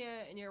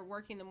California and you're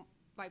working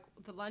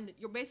the London,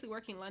 you're basically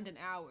working London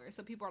hours,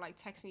 so people are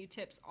texting you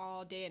tips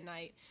all day and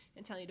night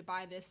and telling you to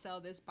buy this,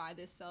 sell this, buy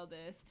this, sell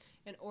this,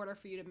 in order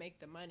for you to make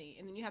the money,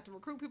 and then you have to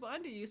recruit people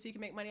under you so you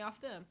can make money off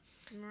them.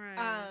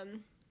 Right.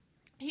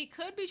 He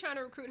could be trying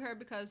to recruit her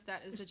because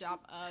that is the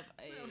job of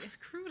a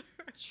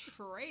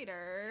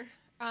trader.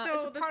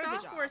 So the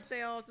software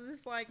sales, is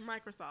this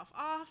Microsoft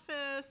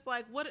Office?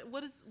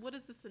 What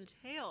does this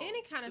entail?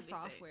 Any kind of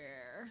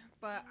software,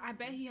 but I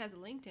bet he has a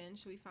LinkedIn.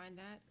 Should we find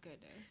that?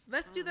 Goodness.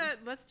 Let's do that.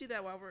 Let's do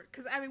that while we're,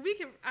 because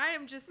I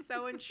am just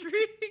so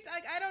intrigued.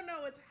 I don't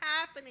know what's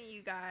happening,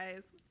 you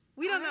guys.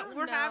 We don't know.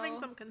 We're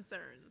having some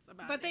concerns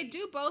about it. But they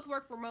do both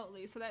work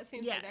remotely, so that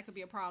seems like that could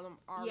be a problem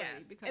already.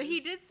 Yes. Because and he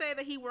did say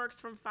that he works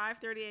from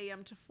 5:30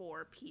 a.m. to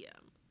 4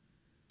 p.m.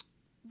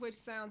 Which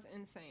sounds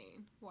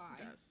insane. Why?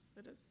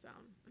 It does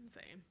sound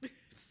insane.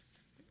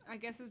 I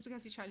guess it's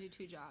because he's trying to do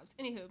two jobs.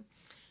 Anywho,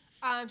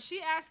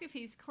 she asked if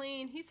he's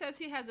clean. He says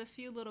he has a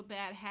few little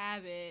bad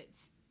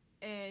habits.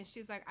 And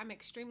she's like, I'm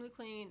extremely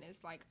clean.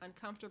 It's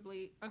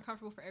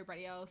uncomfortable for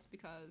everybody else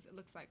because it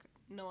looks like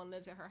no one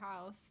lives at her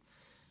house.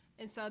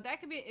 And so that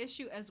could be an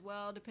issue as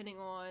well, depending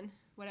on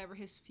whatever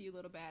his few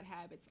little bad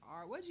habits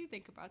are. What did you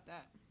think about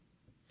that?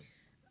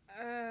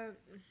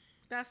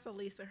 That's the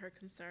least of her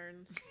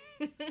concerns.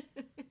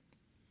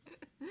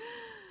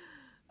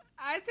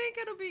 I think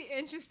it'll be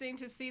interesting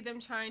to see them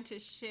trying to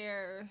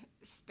share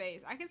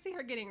space. I can see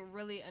her getting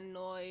really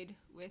annoyed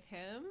with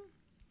him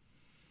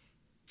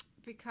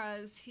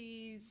because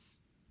he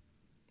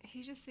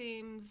just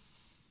seems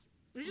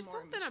There's just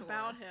more something mature.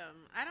 about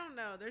him. I don't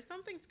know. There's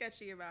something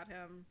sketchy about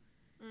him.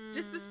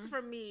 Just this is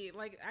for me.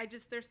 Like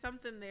there's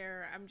something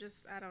there.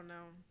 I don't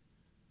know.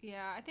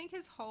 Yeah, I think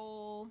his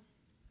whole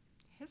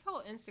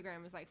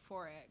Instagram is like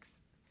 4X.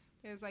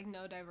 There's like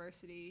no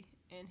diversity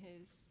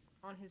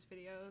on his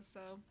videos,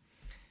 so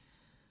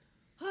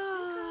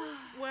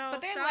Well,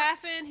 but they're stop.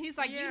 laughing. He's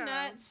like, Yeah. "You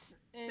nuts."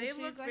 And They she's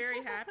look like,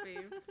 very happy.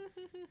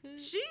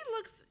 She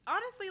looks,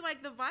 honestly,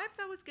 like the vibes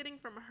I was getting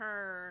from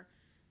her,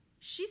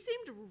 she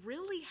seemed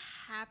really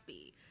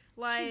happy.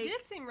 Like, she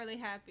did seem really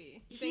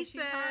happy. You he think she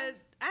said, cried?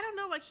 I don't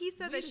know, like he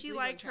said We that just she live in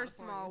liked her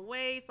California. small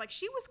waist. Like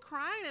she was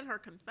crying in her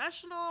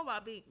confessional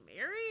about being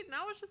married. And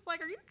I was just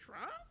like, are you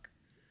drunk?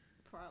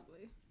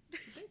 Probably.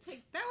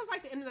 That was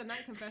like the end of the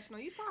night confessional.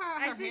 You saw how I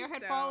her hair think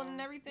had so. fallen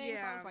and everything.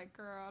 So I Yeah. was like,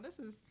 girl, this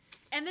is.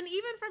 And then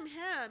even from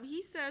him,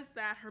 he says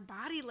that her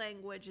body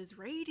language is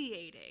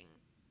radiating.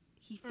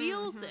 He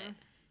feels it.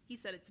 He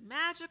said it's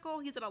magical.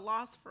 He's at a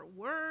loss for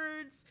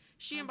words.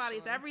 She I'm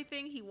embodies sure.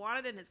 everything he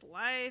wanted in his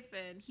life,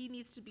 and he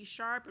needs to be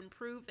sharp and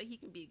prove that he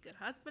can be a good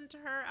husband to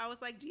her. I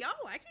was like, do y'all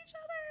like each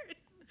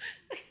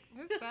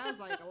other? This sounds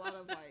like a lot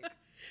of like.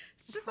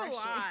 It's just pressure. a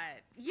lot.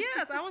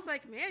 Yes, I was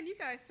like, man, you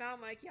guys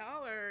sound like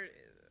y'all are.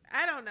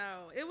 I don't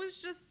know. It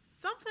was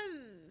just something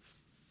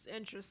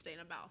interesting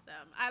about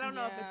them. I don't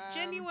know if Yeah. it's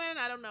genuine.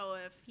 I don't know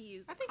if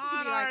he's I think a it could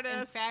con be like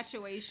artist.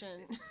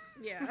 infatuation.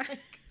 Yeah.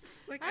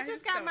 Like, I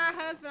just got don't my know.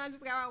 husband. I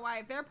just got my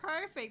wife. They're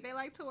perfect. They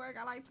like to work.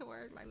 I like to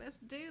work. Like, let's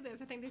do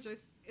this. I think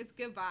it's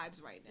good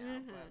vibes right now.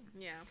 Mhm.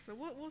 But Yeah, so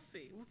we'll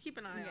see. We'll keep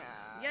an eye on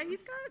Yeah. it. Yeah,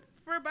 he's got,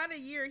 for about a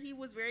year, he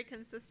was very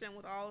consistent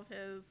with all of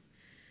his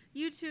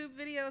YouTube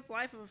videos,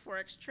 life of a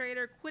Forex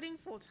trader, quitting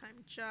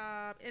full-time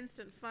job,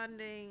 instant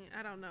funding.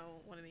 I don't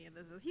know what any of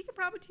this is. He could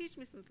probably teach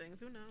me some things.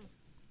 Who knows?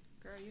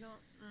 girl, you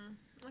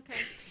don't. Okay.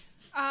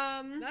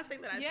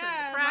 Nothing that I yeah, put into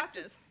lots of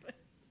practice. But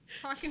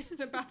talking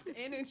about the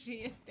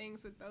energy and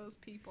things with those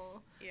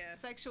people. yes.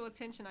 Sexual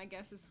attention, I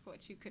guess, is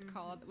what you could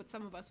call it. What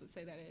some of us would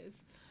say that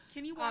is.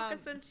 Can you walk us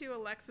into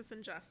Alexis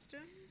and Justin?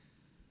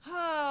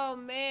 Oh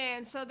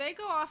man! So they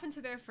go off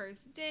into their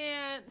first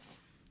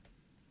dance.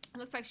 It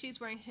looks like she's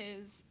wearing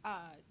his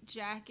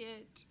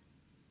jacket.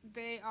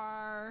 They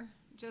are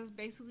just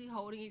basically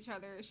holding each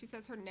other. She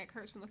says her neck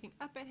hurts from looking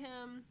up at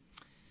him,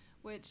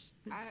 which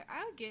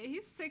I get.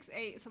 He's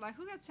 6'8", so like,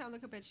 who got time to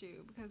look up at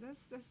you? Because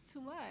that's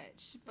too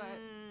much. But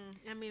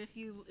I mean,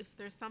 if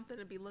there's something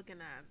to be looking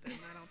at, then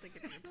I don't think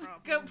it's a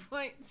problem. good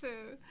point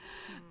too.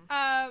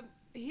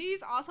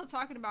 He's also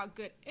talking about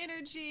good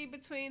energy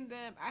between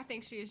them. I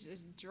think she is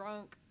just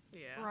drunk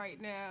Yeah. right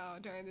now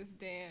during this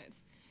dance.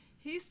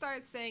 He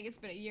starts saying it's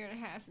been a year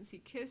and a half since he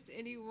kissed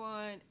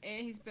anyone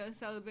and he's been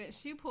celibate.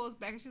 She pulls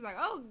back and she's like,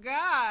 oh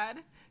God,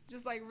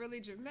 just like really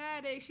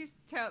dramatic. She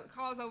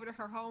calls over to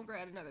her homegirl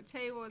at another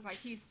table. It's like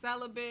he's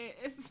celibate.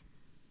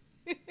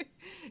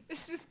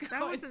 It's just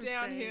That was going insane.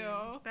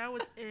 downhill. That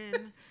was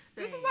insane.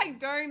 This is like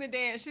during the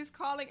dance. She's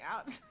calling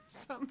out to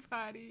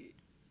somebody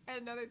at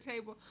another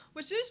table.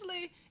 Which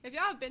usually, if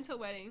y'all have been to a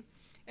wedding,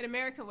 an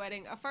American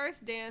wedding, a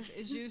first dance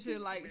is usually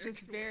like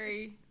just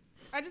very...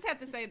 I just have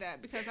to say that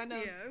because I know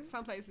Yeah.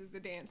 some places the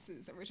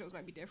dances and rituals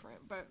might be different.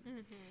 But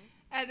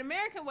at an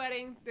American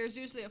wedding, there's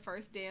usually a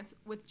first dance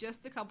with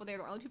just the couple there.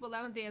 The only people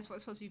allowed to dance for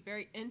it's supposed to be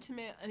very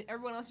intimate, and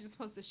everyone else is just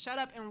supposed to shut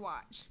up and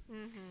watch.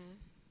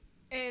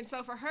 And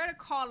so for her to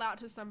call out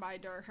to somebody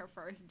during her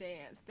first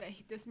dance that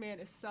this man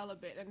is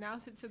celibate,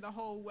 announce it to the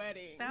whole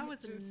wedding. That was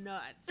just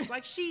nuts.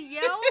 Like, she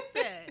yells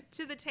it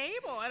to the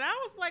table, and I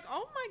was like,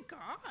 oh my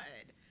God.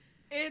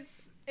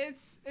 It's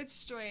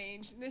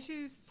strange. And then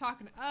she's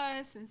talking to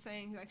us and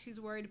saying like she's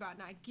worried about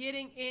not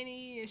getting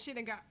any, and she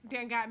done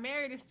got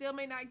married and still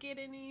may not get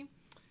any.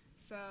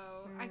 So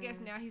I guess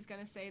now he's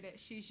gonna say that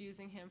she's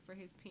using him for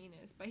his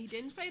penis, but he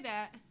didn't say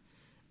that.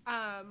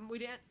 We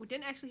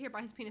didn't actually hear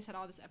about his penis at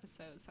all this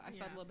episode, so I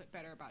felt a little bit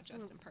better about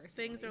Justin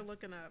personally. Things are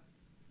looking up.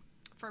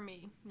 for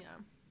me. Yeah.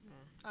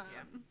 Yeah.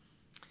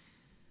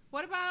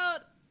 What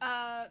about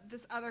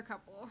this other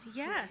couple?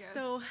 Yeah, I guess?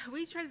 so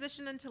we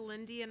transitioned into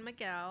Lindy and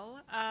Miguel.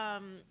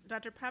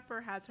 Dr.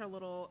 Pepper has her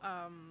little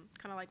kind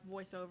of like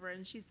voiceover,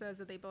 and she says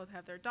that they both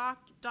have their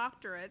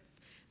doctorates,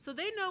 so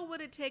they know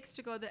what it takes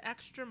to go the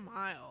extra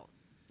mile.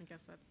 I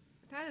guess that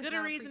is good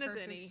not a reason as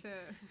precursor any.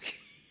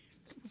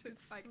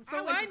 It's like, So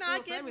I went why to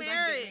not school, so get that means I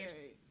can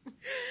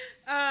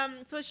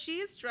married? So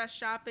she's dress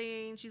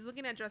shopping. She's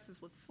looking at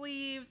dresses with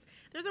sleeves.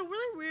 There's a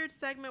really weird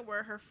segment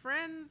where her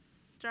friends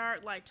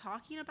start like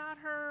talking about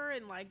her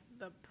and like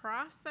the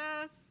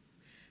process.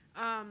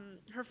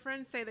 Her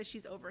friends say that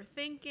she's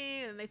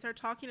overthinking, and they start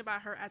talking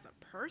about her as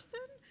a person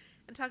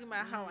and talking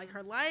about how like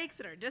her likes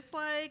and her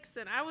dislikes.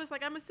 And I was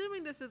like, I'm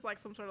assuming this is like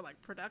some sort of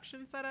like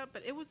production setup,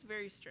 but it was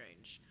very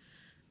strange.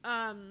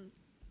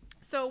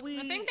 So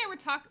I think they were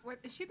talking.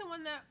 Is she the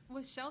one that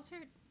was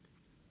sheltered?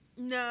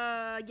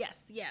 No,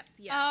 yes.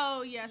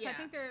 Oh, yes. I Yeah.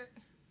 think they're.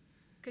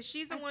 Because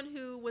she's the one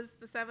who was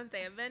the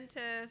Seventh-day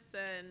Adventist,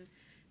 and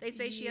they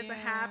say she has a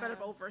habit of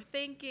Yeah.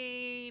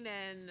 overthinking,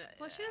 and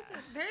Well, she doesn't.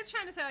 They're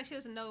trying to say like she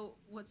doesn't know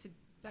what to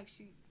like.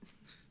 She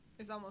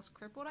is almost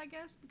crippled, I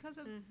guess, because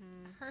of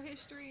her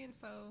history, and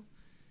so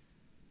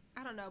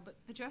I don't know, but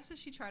the dresses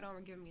she tried on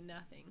were giving me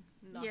nothing.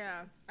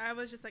 Yeah, I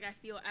was just like, I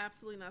feel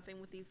absolutely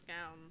nothing with these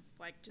gowns,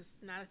 like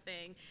just not a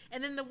thing.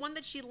 And then the one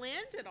that she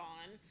landed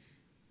on,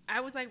 I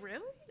was like,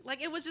 really?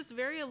 Like it was just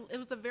it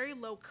was a very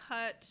low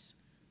cut,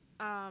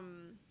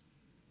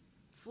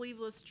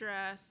 sleeveless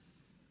dress.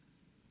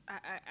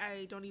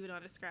 I don't even know how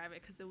to describe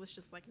it because it was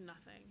just like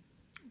nothing.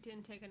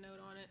 Didn't take a note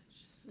on it.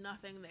 Just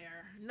nothing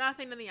there.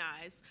 Nothing in the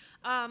eyes.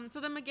 So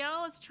then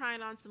Miguel is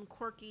trying on some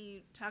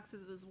quirky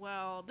tuxes as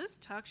well. This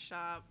tux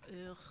shop,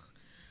 ugh.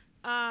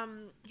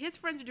 His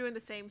friends are doing the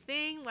same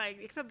thing, like,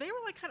 except they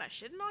were like kind of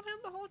shitting on him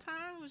the whole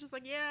time. It was just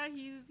like, yeah,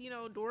 he's,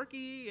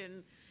 dorky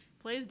and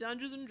plays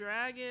Dungeons and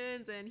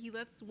Dragons and he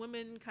lets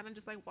women kind of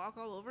just like walk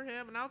all over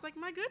him. And I was like,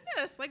 my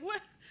goodness, like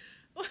what?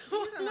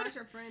 These are not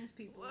your friends,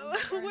 people.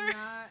 These are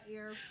not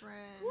your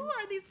friends. Who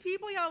are these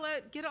people y'all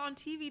let get on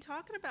TV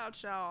talking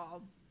about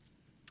y'all?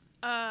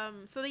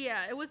 So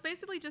yeah, it was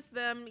basically just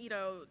them,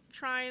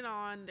 trying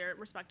on their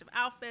respective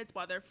outfits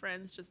while their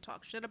friends just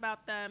talk shit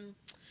about them.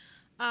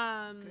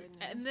 And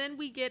then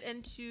we get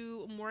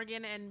into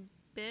Morgan and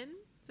Ben.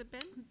 Is it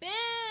Ben? Ben!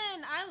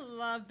 I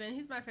love Ben.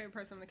 He's my favorite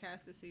person on the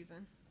cast this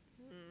season.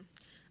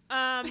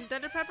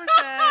 Thunder Pepper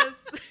says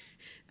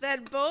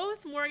that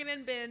both Morgan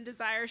and Ben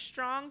desire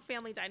strong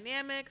family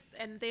dynamics,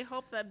 and they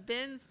hope that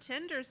Ben's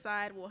tender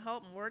side will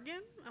help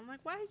Morgan. I'm like,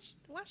 why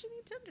she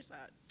need tender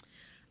side?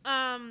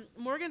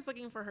 Morgan's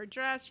looking for her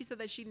dress. She said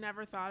that she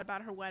never thought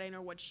about her wedding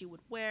or what she would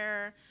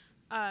wear.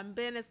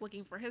 Ben is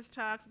looking for his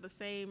tux at the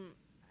same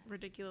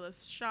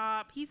ridiculous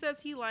shop. He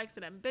says he likes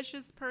an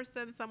ambitious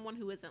person, someone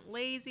who isn't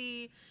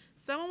lazy,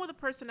 someone with a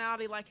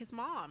personality like his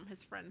mom,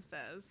 his friend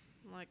says.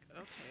 I'm like,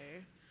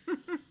 okay.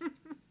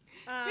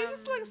 He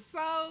just looks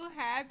so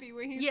happy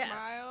when he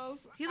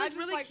smiles. He looks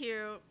really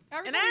cute.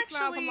 Every time he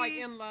smiles, I'm like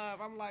in love.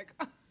 I'm like...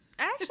 I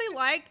actually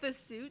like the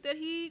suit that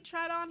he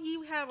tried on.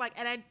 He had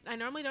and I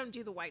normally don't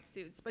do the white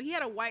suits, but he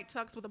had a white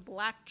tux with a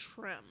black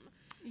trim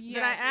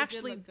that I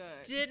actually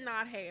did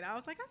not hate. I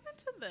was like, I'm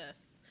into this.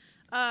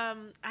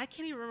 I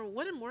can't even remember,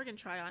 what did Morgan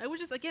try on? It was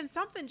just, again,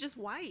 something just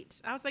white.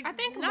 I was like, I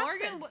think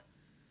nothing. Morgan,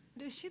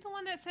 is she the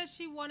one that said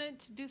she wanted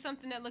to do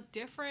something that looked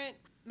different?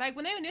 Like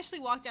when they initially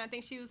walked in, I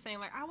think she was saying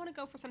like, I want to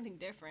go for something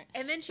different.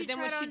 And then she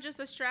tried on just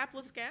a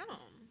strapless gown.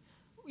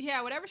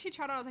 Yeah, whatever she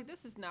tried on, I was like,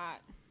 this is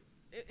not.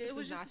 It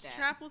was just a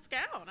strapless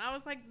gown. I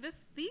was like,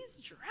 these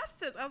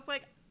dresses. I was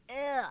like,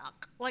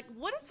 ugh. Like,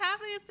 what is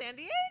happening in San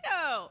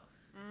Diego?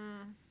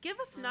 Give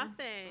us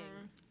nothing.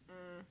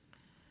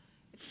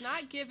 It's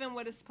not giving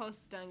what it's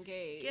supposed to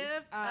engage.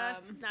 Give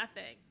us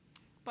nothing.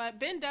 But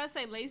Ben does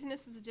say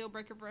laziness is a deal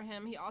breaker for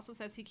him. He also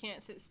says he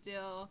can't sit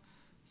still.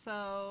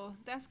 So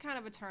that's kind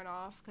of a turn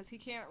off because he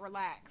can't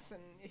relax.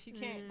 And if you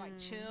can't like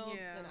chill,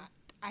 then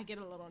I get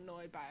a little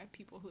annoyed by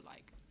people who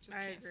like just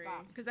can't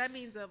stop. Because that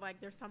means that like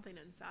there's something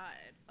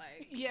inside.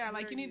 Like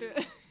like you need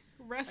to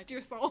rest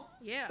your soul.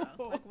 Yeah,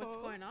 like what's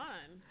going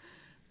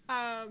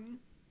on?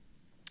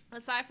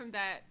 Aside from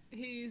that,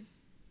 he's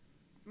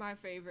my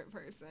favorite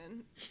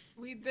person.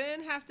 We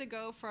then have to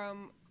go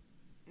from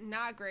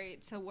not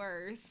great to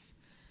worse.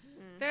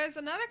 There's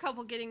another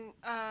couple getting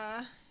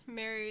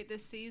married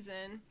this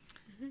season.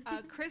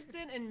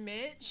 Kristen and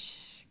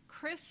Mitch.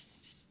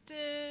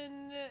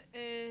 Kristen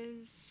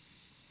is...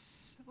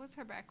 What's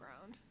her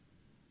background?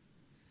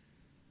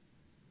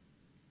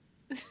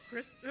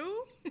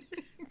 Who?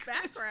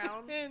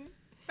 Background?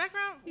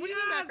 Background? What do you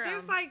mean background?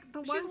 There's like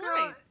the one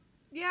girl... White.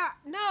 Yeah,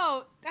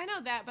 no, I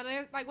know that, but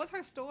like, what's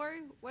her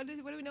story? What do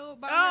we know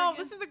about her? Oh,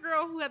 this is the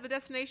girl who had the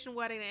destination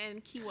wedding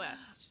in Key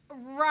West.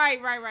 Right.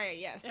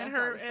 Yes, and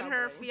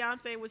her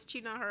fiance was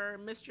cheating on her.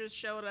 Mistress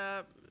showed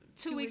up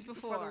 2 weeks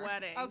before the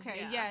wedding.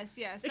 Okay, yeah.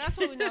 yes, that's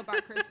what we know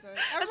about Kristen.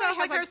 Everybody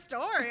has like her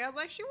story. I was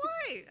like, she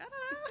white. I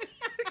don't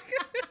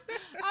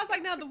know. I was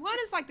like, no, the one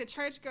is like the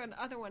church girl, and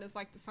the other one is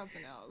like the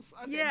something else.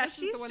 Okay, yeah,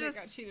 she's the one that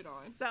got cheated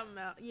on. Something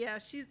else. Yeah,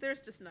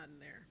 there's just nothing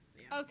there.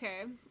 Yeah.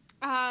 Okay.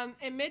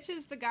 And Mitch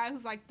is the guy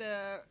who's like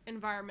the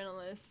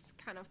environmentalist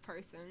kind of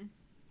person.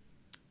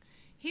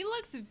 He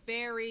looks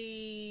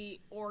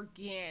very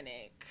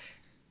organic,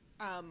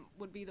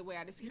 would be the way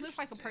I describe. He looks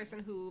like a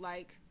person who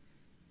like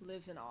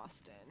lives in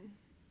Austin.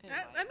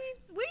 I mean,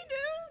 we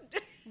do.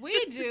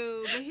 We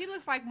do, but he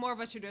looks like more of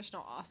a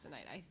traditional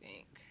Austinite, I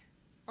think.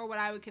 Or what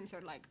I would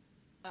consider like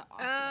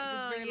Austinite.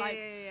 Just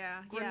very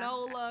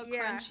granola,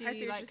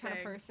 crunchy, like kind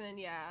of person.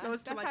 Yeah.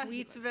 Goes to like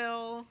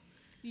Wheatsville.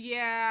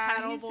 Yeah,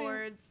 paddle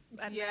boards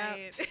at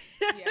night.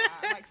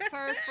 Like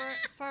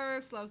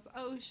surfs, loves the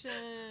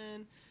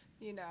ocean.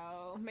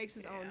 Makes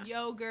his own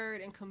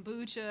yogurt and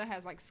kombucha.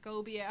 Has like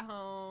SCOBY at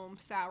home,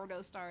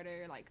 sourdough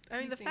starter. Like I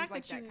mean, the fact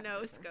that you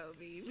know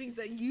SCOBY means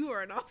that you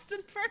are an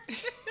Austin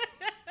person.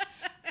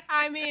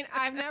 I mean,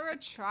 I've never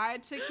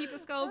tried to keep a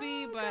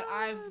SCOBY, but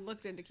I've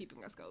looked into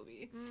keeping a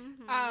SCOBY.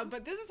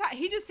 But this is how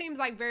he just seems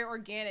like very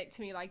organic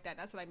to me, like that.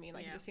 That's what I mean.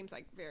 Like he just seems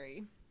like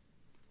very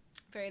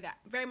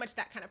much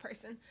that kind of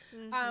person.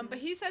 But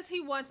he says he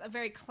wants a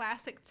very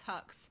classic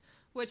tux,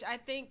 which I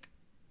think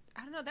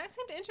I don't know. That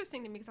seemed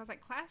interesting to me because I was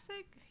like,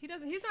 classic? He's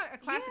not a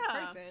classic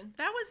person.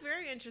 That was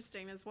very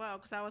interesting as well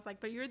because I was like,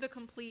 but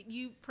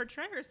you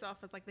portray yourself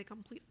as like the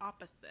complete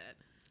opposite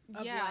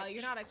of like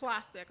you're not a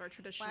classic or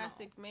traditional.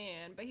 Classic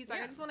man. But he's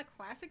like, I just want a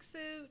classic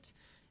suit.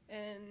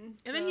 And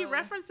then he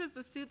references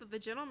the suit that the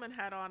gentleman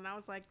had on, and I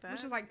was like, that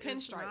which was like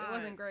pinstripe. It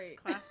wasn't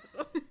great.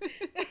 Classical.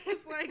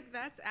 It's like,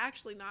 that's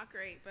actually not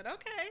great, but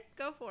okay,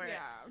 go for it.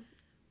 Yeah.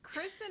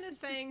 Kristen is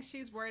saying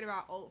she's worried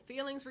about old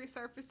feelings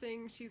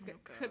resurfacing. She's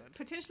could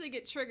potentially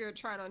get triggered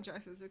trying on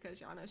dresses because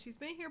y'all know she's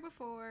been here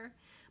before.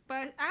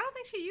 But I don't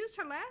think she used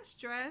her last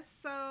dress,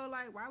 so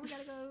like, why we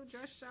gotta go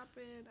dress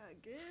shopping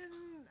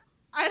again?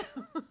 I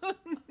don't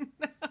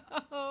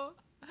know.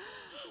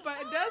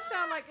 But it does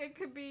sound like it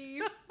could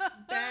be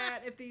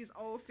bad if these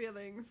old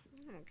feelings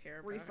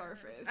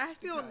resurface. I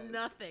feel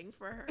nothing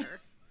for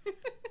her.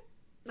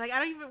 Like, I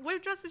don't even...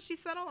 What dress did she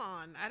settle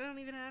on? I don't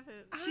even have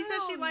it. She said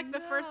she liked the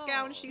first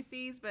gown she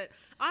sees, but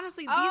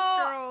honestly, these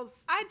girls...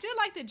 I did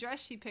like the dress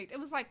she picked. It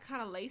was, like,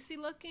 kind of lacy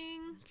looking.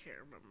 I can't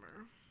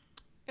remember.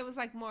 It was,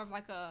 like, more of,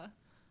 like, a...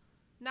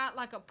 Not,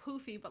 like, a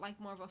poofy, but, like,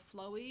 more of a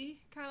flowy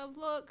kind of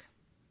look.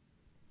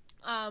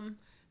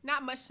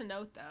 Not much to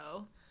note,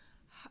 though.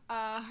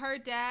 Her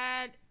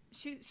dad...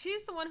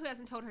 She's the one who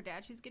hasn't told her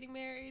dad she's getting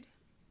married.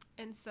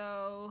 And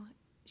so,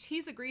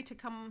 he's agreed to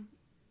come...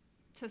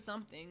 to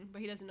something,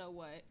 but he doesn't know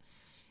what,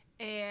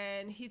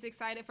 and he's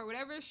excited for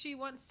whatever she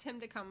wants him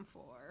to come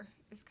for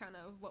is kind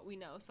of what we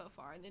know so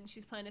far. And then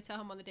she's planning to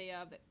tell him on the day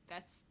of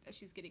that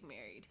she's getting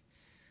married.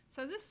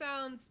 So this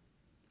sounds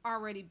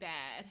already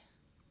bad.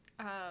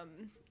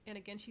 And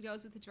again, she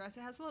goes with the dress.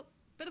 It has a little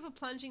bit of a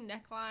plunging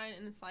neckline,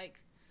 and it's like,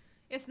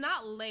 it's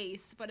not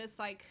lace, but it's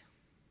like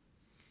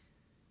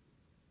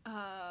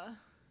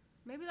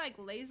maybe like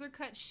laser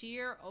cut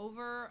sheer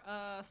over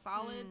a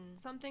solid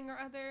something or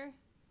other.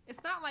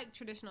 It's not like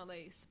traditional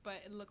lace, but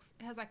it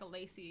has like a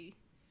lacy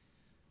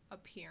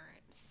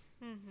appearance.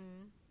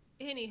 Mm-hmm.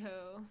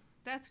 Anywho,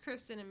 that's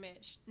Kristen and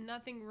Mitch.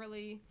 Nothing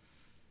really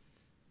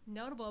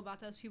notable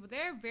about those people.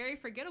 They're very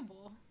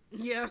forgettable.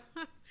 Yeah.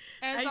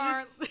 As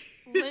are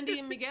Lindy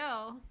and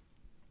Miguel.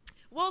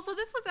 Well, so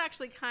this was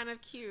actually kind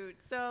of cute.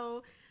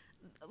 So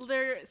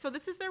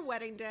this is their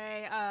wedding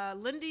day.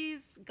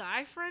 Lindy's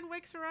guy friend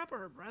wakes her up, or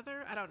her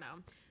brother. I don't know.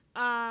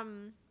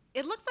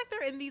 It looks like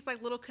they're in these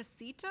like little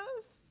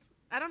casitas.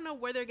 I don't know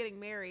where they're getting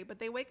married, but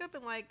they wake up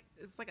in like,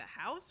 it's like a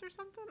house or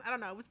something. I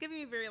don't know. It was giving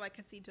me very like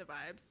casita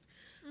vibes.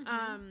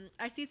 Mm-hmm.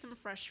 I see some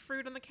fresh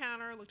fruit on the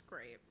counter. It looked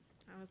great.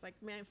 I was like,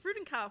 man, fruit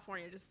in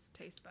California just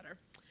tastes better.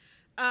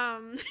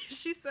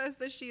 She says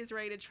that she is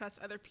ready to trust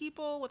other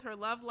people with her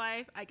love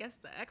life. I guess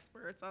the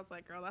experts. I was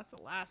like, girl, that's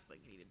the last thing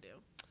you need to do.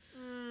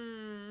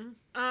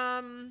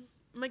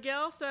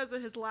 Miguel says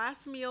that his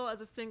last meal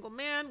as a single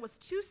man was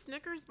 2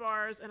 Snickers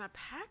bars and a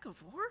pack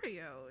of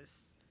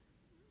Oreos.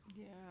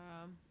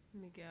 Yeah.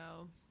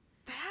 Miguel.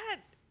 That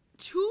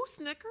 2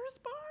 Snickers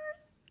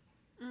bars?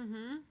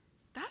 Mm-hmm.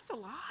 That's a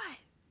lot.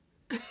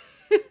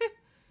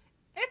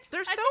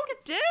 They're so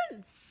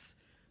dense.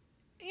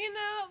 You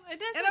know, it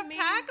doesn't and a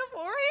pack of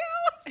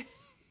Oreos?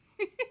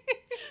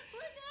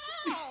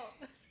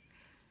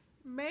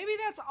 Maybe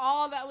that's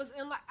all that was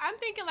in. Like, I'm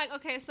thinking like,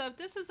 okay, so if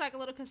this is like a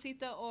little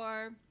casita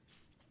or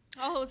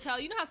a hotel,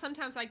 you know how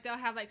sometimes like they'll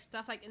have like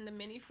stuff like in the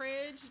mini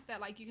fridge that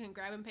like you can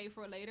grab and pay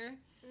for later.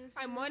 Mm-hmm.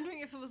 I'm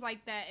wondering if it was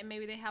like that, and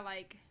maybe they had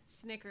like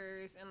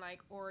Snickers and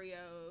like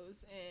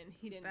Oreos, and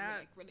he didn't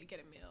really get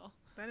a meal.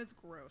 That is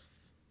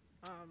gross.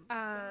 So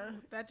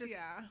that just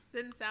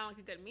didn't sound like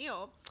a good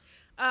meal.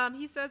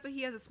 He says that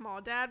he has a small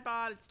dad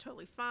bod. It's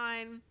totally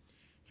fine.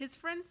 His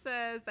friend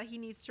says that he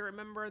needs to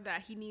remember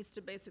that he needs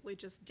to basically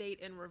just date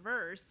in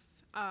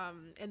reverse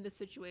in this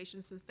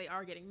situation, since they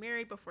are getting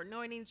married before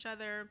knowing each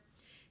other.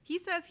 He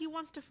says he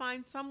wants to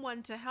find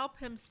someone to help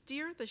him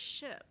steer the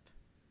ship.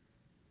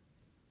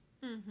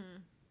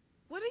 Mm-hmm.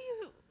 What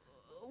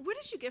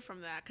did you get from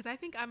that? Because I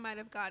think I might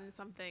have gotten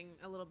something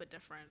a little bit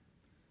different.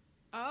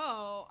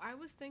 Oh, I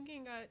was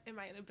thinking it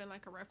might have been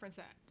like a reference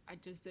that I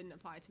just didn't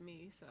apply to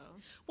me. So,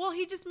 well,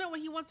 he just meant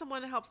when he wants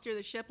someone to help steer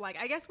the ship. Like,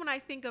 I guess when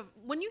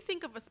you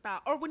think of a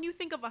spouse, or when you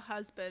think of a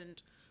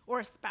husband or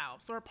a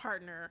spouse or a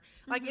partner,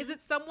 like, is it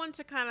someone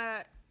to kind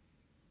of,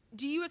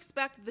 do you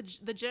expect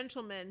the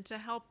gentleman to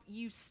help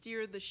you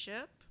steer the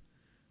ship,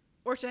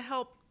 or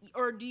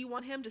do you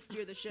want him to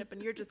steer the ship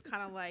and you're just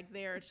kind of like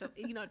there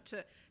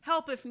to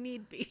help if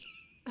need be?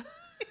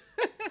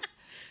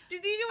 Do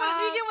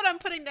you get what I'm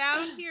putting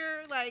down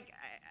here? Like,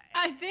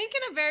 I think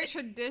in a very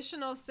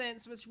traditional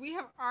sense, which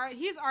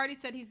he's already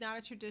said he's not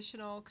a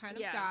traditional kind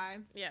of guy.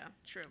 Yeah,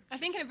 true. I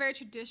think in a very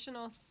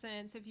traditional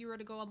sense, if you were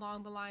to go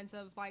along the lines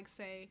of like,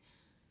 say,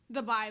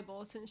 the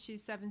Bible, since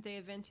she's Seventh-day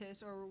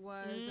Adventist or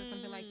was or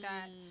something like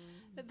that,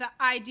 the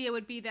idea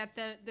would be that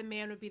the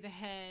man would be the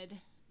head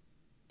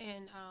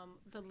and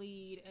the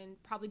lead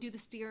and probably do the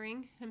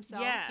steering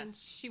himself, and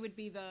she would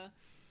be the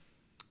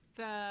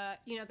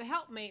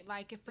helpmate.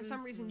 Like, if for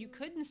some reason you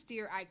couldn't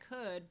steer, I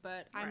could,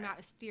 but I'm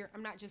not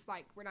I'm not just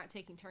like, we're not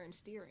taking turns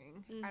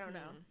steering. I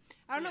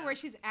don't know where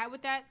she's at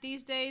with that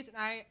these days,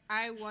 and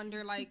I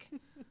wonder like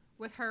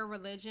with her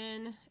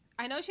religion.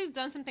 I know she's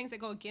done some things that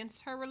go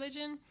against her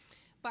religion,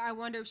 but I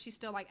wonder if she's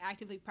still like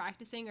actively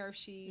practicing or if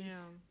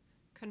she's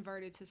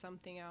converted to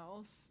something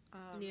else.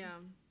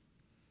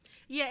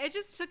 Yeah, it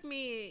just took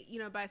me,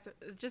 by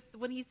just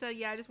when he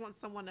said, I just want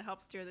someone to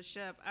help steer the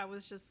ship. I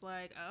was just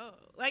like, oh,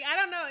 like, I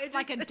don't know. It just,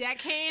 like a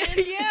deckhand?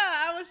 Yeah,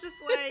 I was just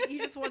like, you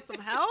just want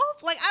some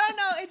help? Like, I don't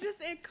know.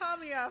 It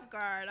caught me off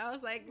guard. I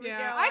was like,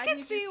 yeah, I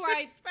can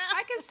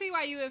see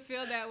why you would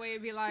feel that way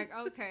and be like,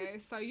 okay,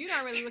 so you're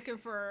not really looking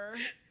for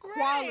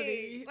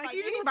quality. Right. Like,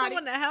 you just want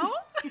someone to help?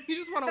 You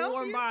just want a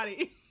warm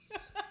body.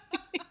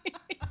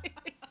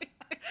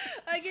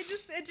 Like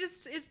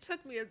it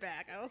took me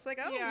aback. I was like,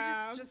 oh,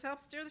 we just help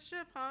steer the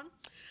ship, huh?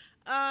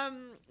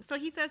 So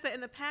he says that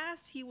in the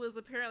past he was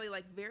apparently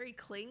like very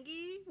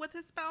clingy with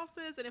his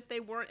spouses, and if they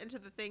weren't into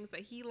the things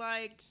that he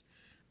liked,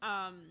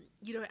 I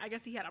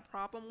guess he had a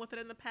problem with it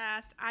in the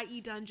past,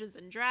 i.e. Dungeons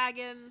and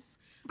Dragons.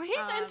 But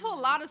he's into a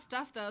lot of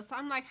stuff though, so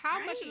I'm like,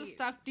 how much of the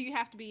stuff do you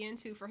have to be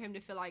into for him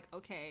to feel like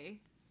okay?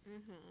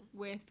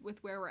 With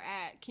where we're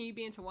at, can you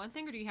be into one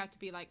thing, or do you have to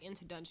be like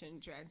into Dungeons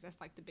and Dragons? That's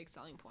like the big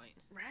selling point,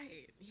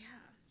 right? Yeah.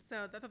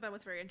 So I thought that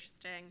was very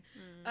interesting.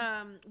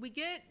 We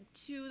get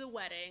to the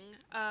wedding.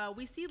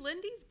 We see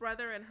Lindy's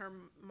brother and her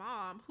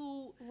mom,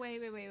 who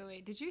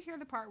wait. Did you hear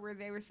the part where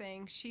they were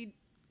saying she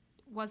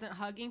wasn't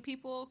hugging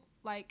people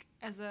like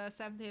as a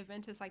Seventh-day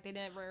Adventist? Like they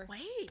never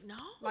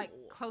like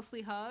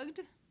closely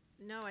hugged.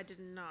 No, I did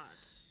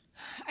not.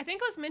 I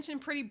think it was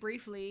mentioned pretty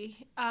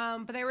briefly,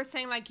 but they were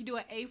saying like you do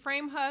an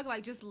A-frame hug,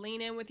 like just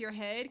lean in with your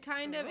head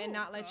kind of, and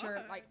not let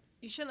your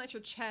you shouldn't let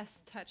your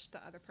chest touch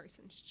the other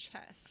person's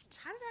chest.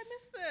 How did I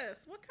miss this?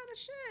 What kind of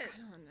shit?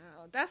 I don't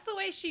know. That's the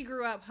way she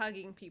grew up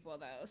hugging people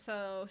though.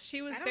 So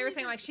they were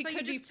saying like she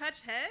could just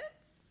touch heads?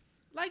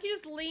 Like you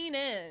just lean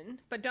in,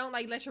 but don't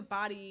like let your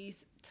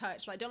bodies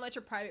touch. Like don't let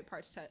your private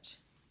parts touch.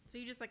 So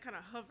you just like kind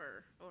of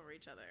hover over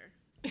each other.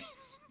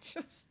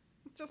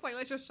 just like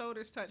let your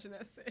shoulders touch and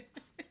that's it.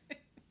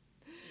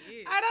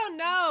 Jeez, I don't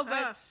know,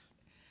 but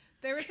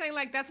they were saying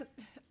like that's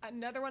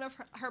another one of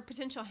her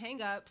potential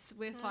hang-ups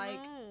with like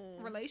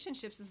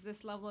relationships is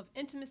this level of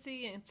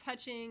intimacy and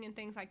touching and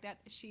things like that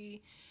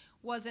she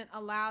wasn't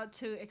allowed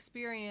to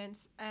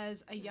experience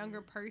as a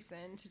younger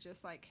person, to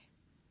just like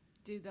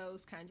do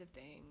those kinds of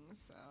things.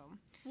 So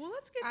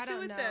let's get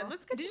to it then.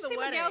 Let's get to the wedding. Did you see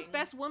wedding. Miguel's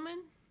Best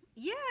Woman?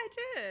 Yeah, I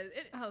did.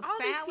 All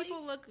Sally? These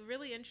people look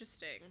really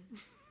interesting.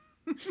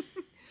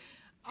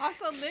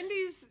 Also,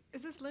 is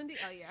this Lindy?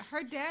 Oh yeah,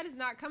 her dad is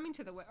not coming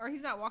to the wedding, or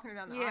he's not walking her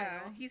down the aisle. Yeah,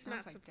 he's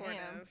not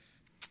supportive.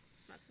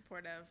 He's not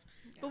supportive.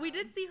 Yeah. But we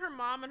did see her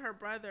mom and her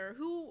brother,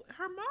 who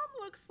her mom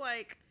looks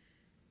like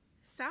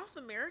South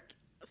American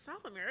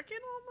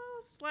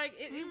almost. Like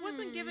it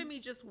wasn't giving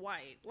me just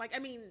white. Like I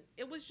mean,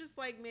 it was just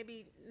like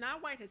maybe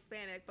not white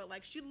Hispanic, but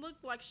like she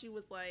looked like she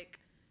was like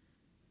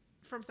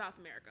from South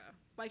America.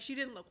 Like she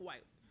didn't look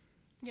white.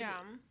 Yeah.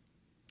 Me.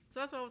 So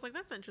that's why I was like,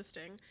 that's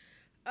interesting.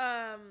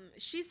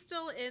 She's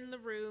still in the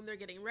room. They're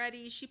getting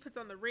ready. She puts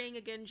on the ring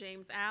again,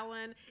 James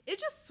Allen. It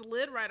just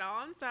slid right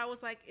on. So I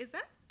was like, does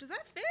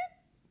that fit?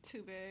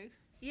 Too big.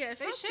 Yeah,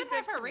 they should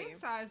have her ring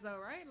size though,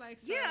 right? Like,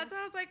 so. Yeah. So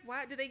I was like,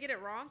 why did they get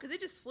it wrong? Because it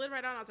just slid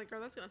right on. I was like,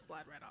 girl, that's gonna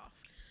slide right off.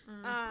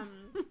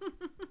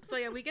 So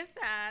yeah, we get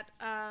that.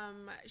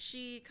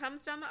 She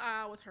comes down the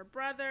aisle with her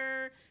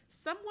brother.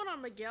 Someone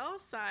on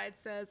Miguel's side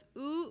says,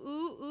 ooh,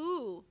 ooh,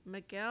 ooh,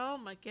 Miguel.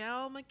 I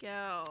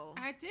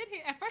did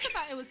hear, at first I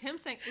thought it was him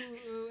saying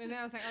ooh, ooh, and then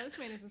I was like, oh, this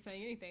man isn't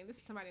saying anything. This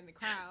is somebody in the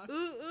crowd. Ooh,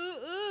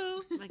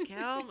 ooh, ooh,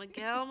 Miguel.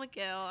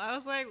 I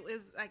was like,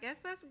 I guess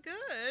that's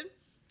good.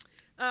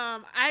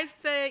 I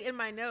say in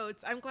my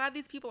notes, I'm glad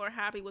these people are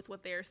happy with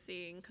what they're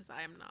seeing, because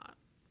I am not.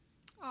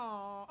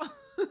 Oh.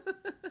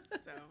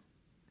 So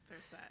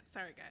there's that.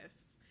 Sorry, guys.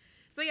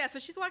 So yeah, so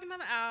she's walking down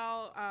the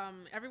aisle.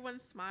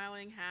 Everyone's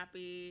smiling,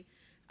 happy.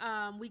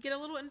 We get a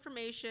little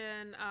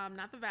information,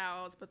 not the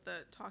vows, but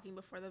the talking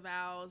before the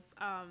vows.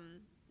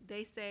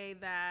 They say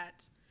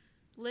that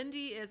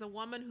Lindy is a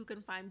woman who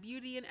can find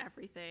beauty in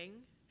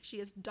everything. She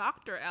is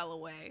Dr.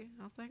 Ellaway.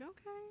 I was like,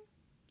 okay,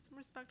 some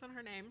respect on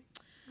her name.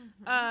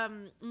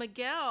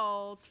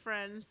 Miguel's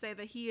friends say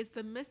that he is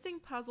the missing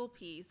puzzle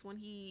piece when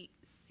he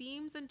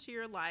seems into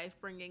your life,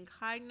 bringing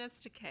kindness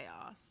to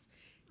chaos.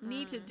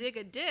 Need to dig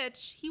a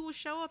ditch, he will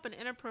show up in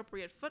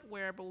inappropriate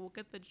footwear, but will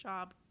get the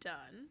job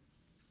done.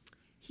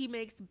 He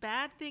makes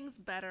bad things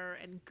better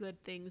and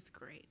good things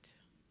great.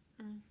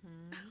 I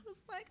was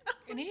like, oh,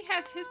 and he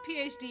has his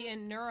PhD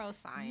in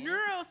neuroscience.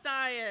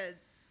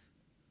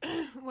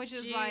 Which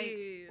is like,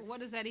 what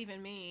does that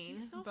even mean?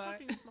 He's so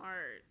fucking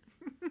smart.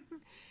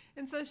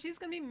 And so she's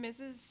going to be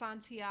Mrs.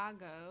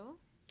 Santiago.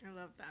 I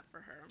love that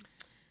for her.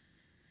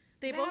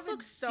 They both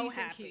look so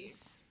happy.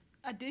 Kiss.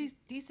 A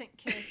decent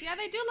kiss. Yeah,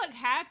 they do look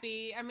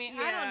happy. I mean,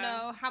 I don't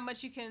know how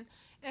much you can...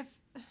 I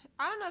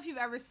don't know if you've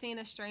ever seen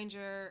a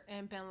stranger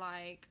and been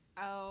like,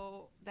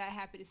 oh, that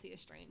happy to see a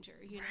stranger.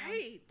 You know?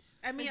 Right.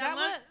 I mean,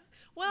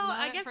 Well, love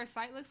I at guess, first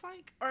sight looks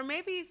like. or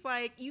maybe it's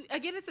like you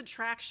again. It's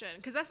attraction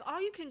because that's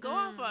all you can go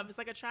off of. It's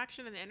like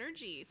attraction and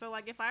energy. So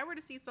like if I were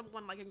to see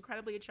someone like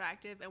incredibly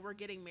attractive and we're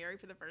getting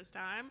married for the first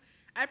time,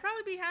 I'd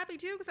probably be happy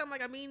too because I'm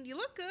like, I mean, you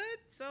look good.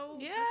 So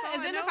Yeah, that's all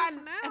and then I know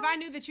for now. if I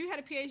knew that you had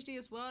a PhD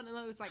as well, and it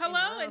was like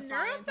Hello, in I'd be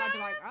like,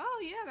 neuroscience?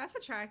 oh yeah, that's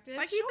attractive.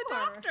 like sure. he's a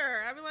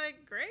doctor. I'd be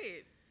like,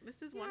 great.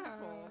 This is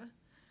wonderful. Yeah.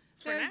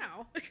 For There's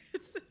now.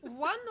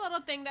 one little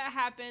thing that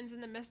happens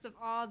in the midst of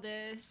all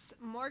this.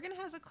 Morgan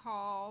has a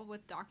call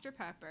with Dr.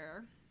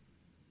 Pepper,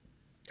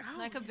 Oh,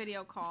 like a yeah.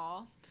 video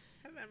call,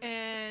 How did I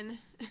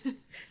miss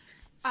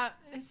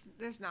and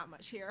there's not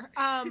much here.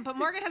 But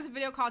Morgan has a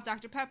video call with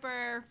Dr.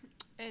 Pepper,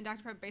 and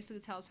Dr. Pepper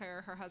basically tells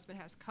her husband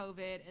has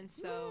COVID, and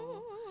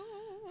so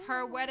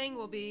her wedding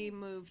will be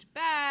moved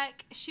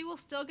back. She will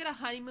still get a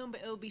honeymoon, but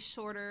it will be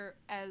shorter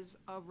as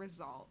a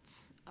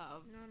result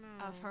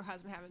of her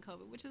husband having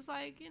COVID, which is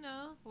like,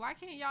 why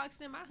can't y'all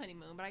extend my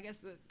honeymoon? But I guess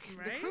the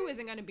crew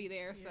isn't going to be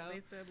there, so.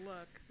 They said,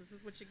 look, this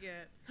is what you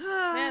get.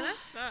 Man, that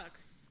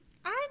sucks.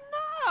 I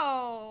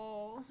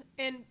know.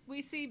 And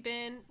we see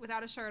Ben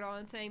without a shirt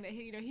on saying that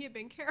he had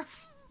been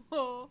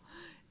careful,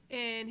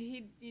 and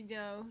he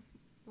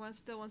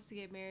still wants to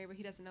get married, but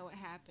he doesn't know what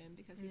happened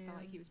because he felt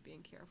like he was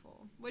being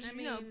careful. Which I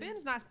mean,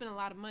 Ben's not spending a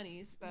lot of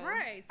money, so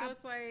right. So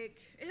it's like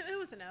it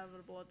was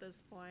inevitable at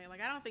this point.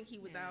 Like I don't think he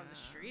was out in the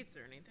streets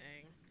or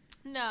anything.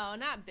 No,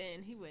 not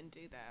Ben. He wouldn't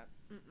do that.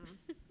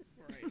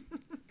 Right.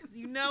 Because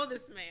you know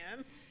this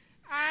man.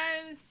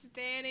 I'm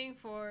standing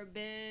for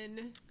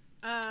Ben.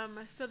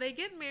 So they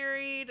get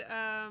married.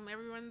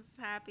 Everyone's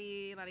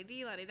happy.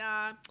 La-di-dee,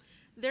 la-di-da.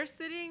 They're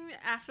sitting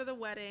after the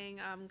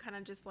wedding, kind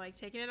of just like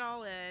taking it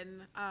all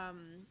in.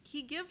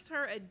 He gives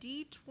her a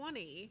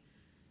D20,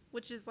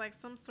 which is like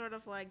some sort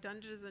of like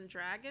Dungeons and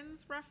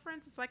Dragons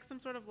reference. It's like some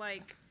sort of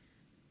like,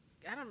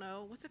 I don't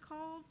know, what's it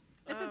called?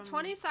 It's a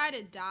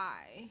 20-sided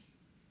die.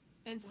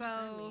 And What so,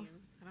 does that mean?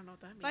 I don't know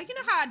what that means. like, you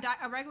know how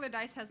a regular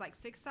dice has like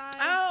 6 sides?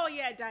 Oh,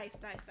 yeah, dice.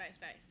 Yes,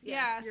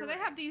 yeah, so they right.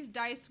 have these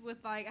dice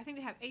with like, I think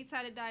they have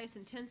 8-sided dice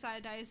and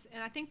 10-sided dice,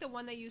 and I think the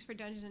one they use for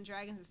Dungeons and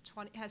Dragons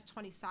has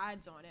 20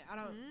 sides on it. I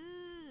don't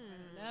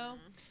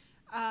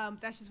know.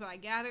 That's just what I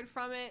gathered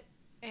from it.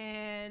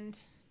 And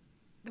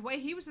the way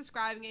he was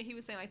describing it, he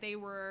was saying like they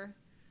were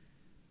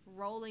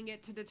rolling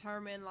it to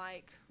determine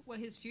like what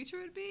his future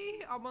would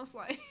be, almost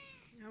like.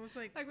 I was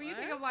like, when what? you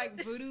think of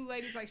like voodoo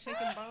ladies like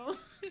shaking bones.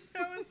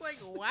 I was like,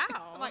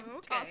 wow. like okay.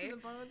 tossing the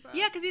bones out.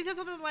 Yeah, because he said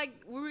something like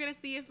we were gonna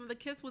see if the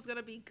kiss was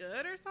gonna be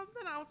good or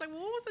something. I was like,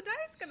 well, what was the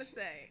dice gonna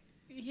say?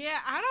 Yeah,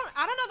 I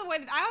don't know the way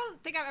that I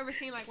don't think I've ever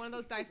seen like one of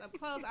those dice up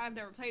close. I've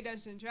never played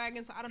Dungeons and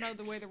Dragons, so I don't know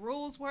the way the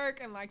rules work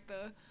and like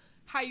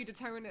how you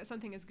determine that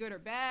something is good or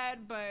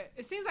bad. But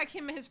it seems like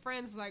him and his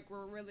friends like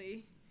were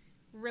really,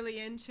 really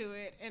into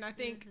it, and I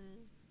think.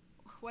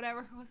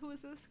 Whatever. Who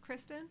is this?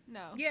 Kristen?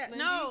 No. Yeah. Lindy?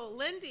 No,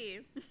 Lindy.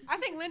 I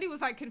think Lindy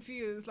was like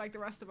confused, like the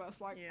rest of us.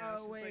 Like, Yeah,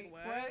 oh wait,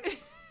 like, what?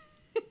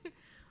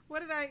 What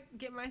did I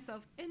get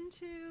myself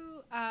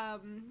into?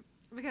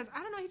 Because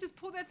I don't know. He just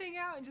pulled that thing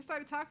out and just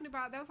started talking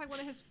about it. That was like one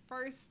of his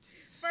first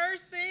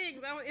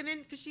things. And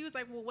then because she was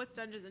like, well, what's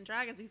Dungeons and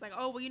Dragons? He's like,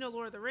 oh, well,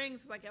 Lord of the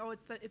Rings. It's like, oh,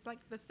 it's like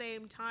the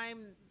same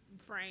time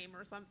frame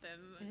or something.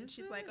 And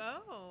she's like,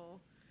 oh,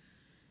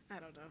 I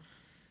don't know.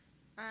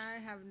 I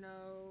have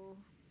no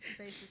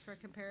basis for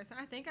comparison.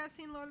 I think I've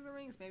seen Lord of the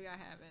Rings. Maybe I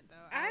haven't though.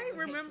 I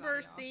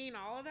remember seeing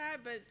all of that,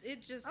 but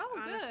it just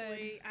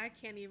honestly, good. I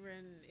can't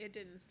even. It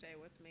didn't stay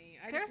with me.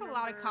 There's a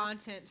lot of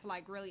content to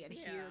like really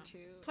adhere to.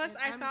 Plus,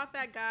 I thought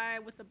that guy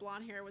with the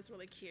blonde hair was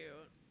really cute.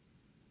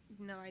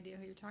 No idea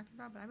who you're talking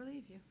about, but I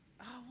believe you.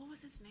 Oh, what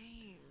was his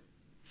name?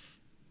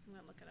 I'm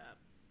gonna look it up.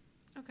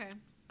 Okay.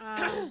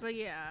 But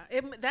yeah,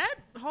 that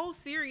whole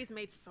series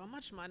made so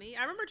much money.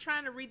 I remember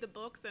trying to read the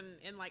books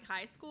in like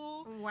high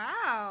school.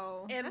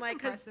 Wow, and that's like,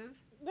 impressive.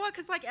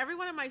 Because like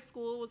everyone in my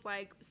school was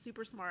like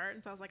super smart,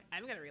 and so I was like,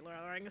 I'm gonna read Lord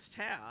of the Rings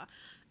too.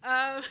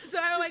 So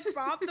I like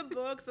bought the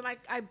books, and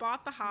I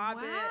bought The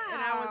Hobbit,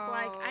 and I was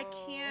like, I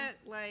can't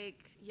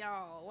like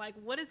y'all like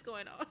what is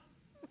going on.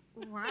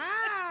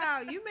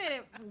 Wow, you made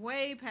it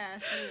way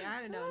past me.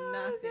 I didn't know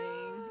nothing.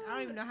 God. I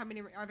don't even know how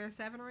many. Are there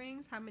 7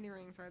 rings? How many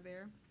rings are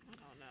there? I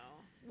don't know.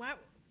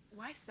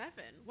 Why 7?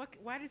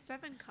 Why did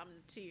 7 come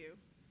to you?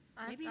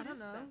 Maybe I don't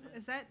know. 7.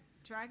 Is that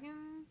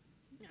dragon?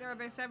 Are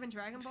there 7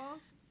 Dragon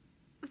Balls?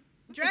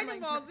 Dragon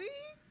Ball Z?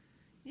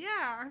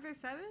 Yeah, aren't there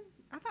 7?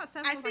 I thought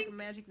 7 was like a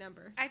magic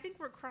number. I think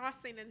we're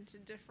crossing into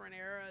different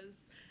eras.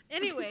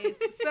 Anyways,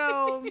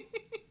 so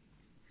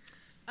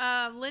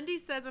Lindy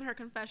says in her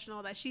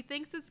confessional that she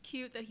thinks it's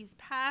cute that he's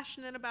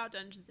passionate about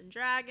Dungeons and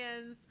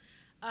Dragons.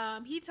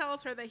 He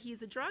tells her that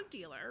he's a drug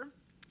dealer.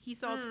 He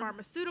sells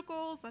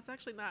pharmaceuticals. That's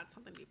actually not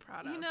something to be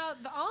proud of.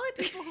 The only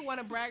people who want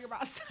to brag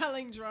about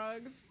selling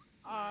drugs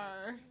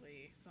are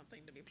really something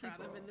to be proud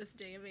of in this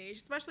day of age,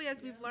 especially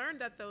as we've learned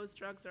that those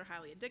drugs are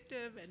highly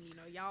addictive, and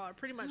y'all are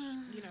pretty much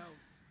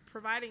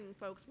providing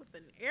folks with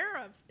an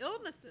era of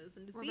illnesses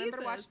and diseases. Remember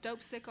to watch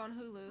Dope Sick on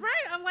Hulu.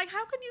 Right. I'm like,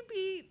 how can you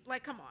be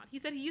like, come on. He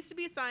said he used to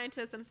be a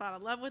scientist and fell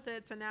in love with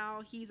it. So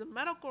now he's a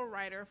medical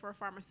writer for a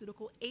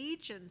pharmaceutical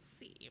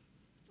agency.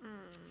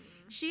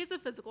 She's a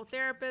physical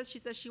therapist. She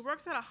says she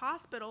works at a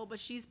hospital, but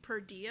she's per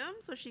diem,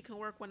 so she can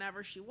work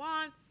whenever she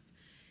wants.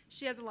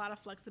 She has a lot of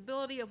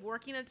flexibility of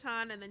working a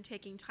ton and then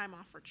taking time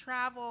off for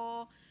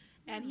travel.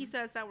 And he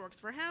says that works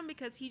for him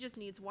because he just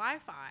needs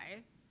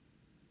Wi-Fi.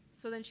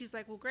 So then she's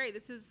like, well, great.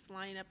 This is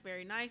lining up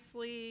very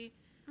nicely.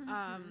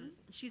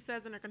 She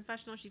says in her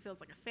confessional she feels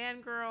like a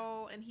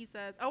fangirl. And he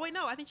says, oh, wait,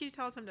 no, I think she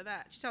tells him to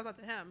that. She tells that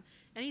to him.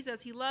 And he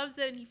says he loves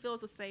it and he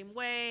feels the same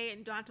way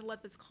and don't have to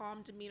let this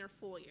calm demeanor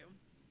fool you.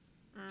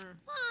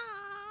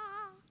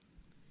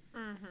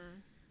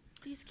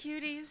 These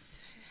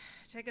cuties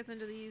take us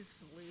into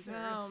these losers.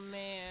 Oh,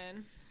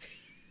 man.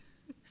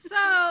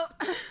 So,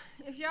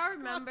 if y'all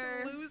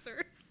remember,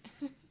 losers.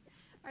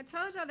 I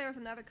told y'all there was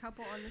another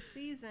couple on the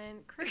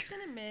season, Kristen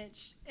and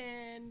Mitch,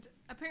 and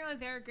apparently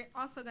they're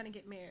also going to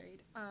get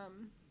married,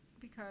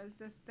 because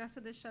that's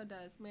what this show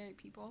does, married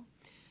people.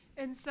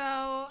 And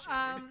so,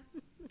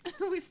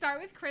 we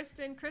start with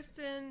Kristen.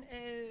 Kristen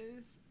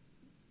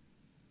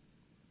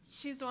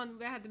she's the one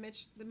that had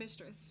the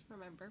mistress,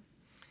 remember?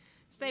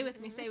 Stay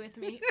with me.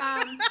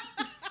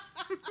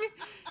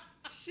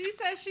 She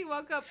says she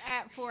woke up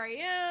at 4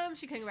 a.m.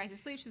 She couldn't go back to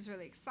sleep. She was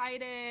really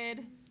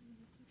excited.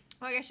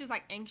 Well, I guess she was,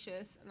 like,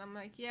 anxious. And I'm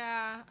like,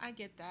 yeah, I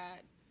get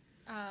that.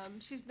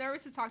 She's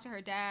nervous to talk to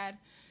her dad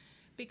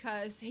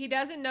because he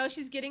doesn't know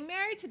she's getting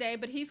married today,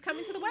 but he's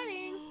coming to the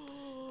wedding.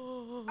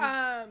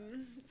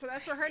 So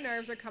that's where her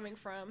nerves are coming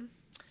from.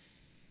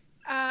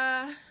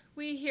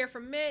 We hear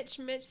from Mitch.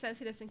 Mitch says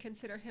he doesn't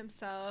consider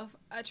himself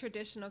a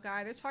traditional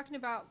guy.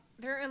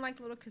 They're in, like,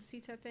 the little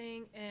casita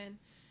thing, and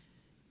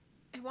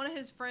one of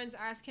his friends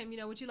asked him,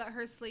 would you let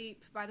her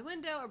sleep by the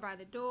window or by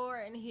the door?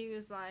 And he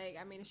was like,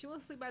 I mean, if she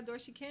wants to sleep by the door,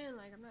 she can.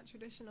 Like, I'm not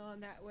traditional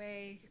in that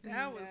way.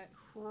 That was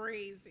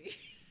crazy.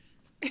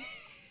 Did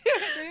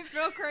it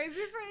feel crazy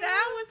for you?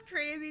 That was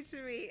crazy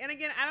to me. And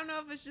again, I don't know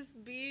if it's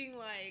just being,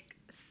 like,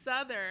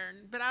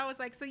 Southern, but I was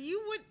like, so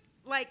you would,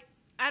 like,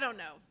 I don't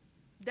know.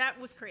 That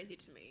was crazy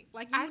to me.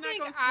 Like, I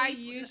think I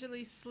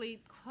usually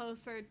sleep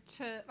closer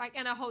to, like,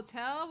 in a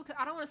hotel, because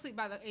I don't want to sleep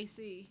by the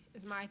AC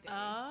is my thing.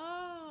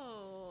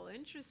 Oh,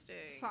 interesting.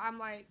 So I'm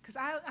like, because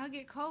I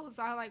get cold,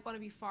 so I, like, want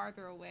to be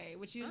farther away,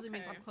 which usually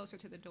means I'm closer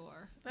to the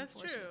door. That's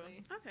true.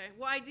 Okay.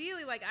 Well,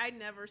 ideally, like, I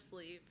never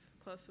sleep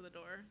close to the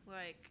door,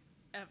 like,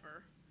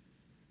 ever.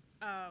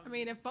 I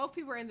mean, if both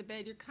people are in the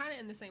bed, you're kind of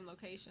in the same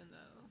location,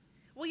 though.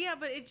 Well, yeah,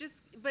 but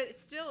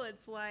still,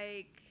 it's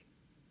like,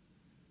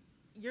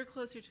 you're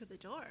closer to the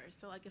door.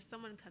 So, like, if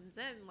someone comes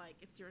in, like,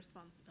 it's your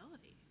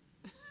responsibility.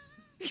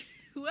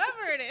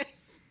 Whoever it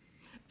is.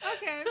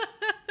 Okay.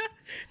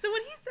 So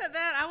when he said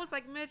that, I was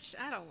like, Mitch,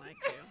 I don't like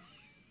you.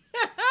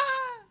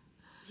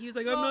 He was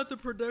like, I'm not the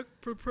protector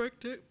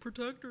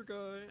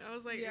guy. I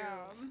was like,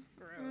 yeah,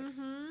 gross.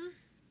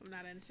 I'm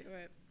not into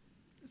it.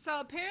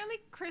 So apparently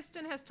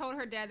Kristen has told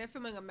her dad they're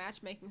filming a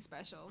matchmaking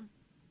special.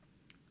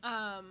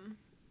 And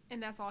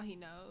that's all he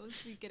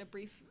knows. We get a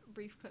brief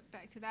clip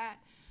back to that.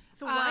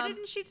 So why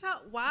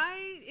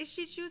is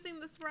she choosing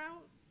this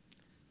route?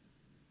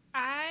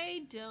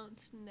 I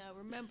don't know.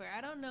 Remember, I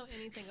don't know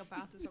anything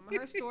about this woman.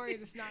 Her story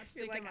does not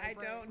stick in my brain. I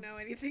don't know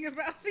anything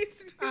about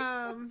these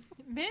people.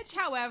 Mitch,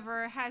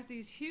 however, has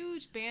these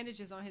huge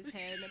bandages on his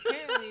head. And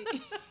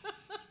apparently,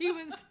 he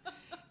was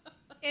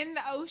in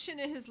the ocean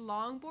and his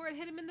longboard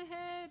hit him in the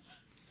head.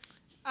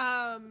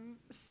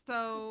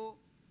 So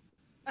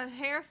a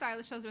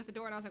hairstylist shows up at the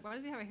door, and I was like, why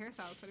does he have a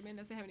hairstylist for the man?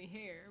 Doesn't have any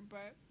hair.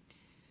 But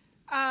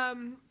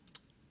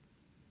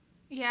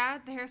yeah,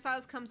 the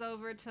hairstylist comes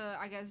over to,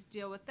 I guess,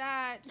 deal with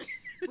that.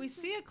 We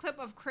see a clip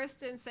of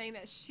Kristen saying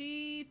that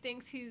she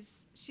thinks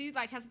she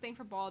like has a thing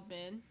for bald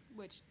men,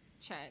 which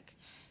check,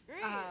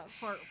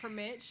 for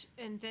Mitch.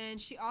 And then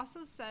she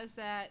also says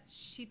that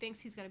she thinks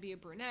he's going to be a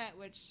brunette,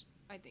 which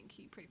I think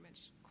he pretty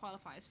much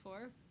qualifies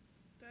for.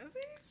 Does he?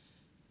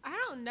 I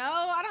don't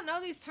know. I don't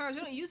know these terms.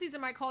 We don't use these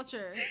in my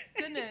culture.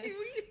 Goodness.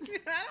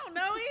 I don't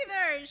know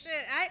either.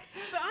 Shit.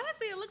 But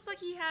honestly, it looks like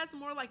he has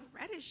more like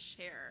reddish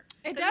hair.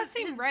 It does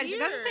seem reddish. It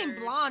doesn't seem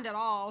blonde at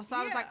all. So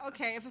I was like,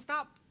 okay, if it's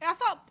not, I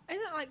thought,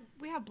 isn't it like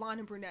we have blonde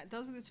and brunette?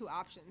 Those are the two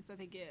options that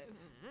they give.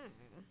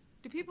 Mm-hmm.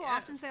 Do people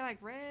often say like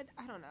red?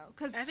 I don't know.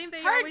 Cause I think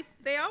they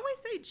always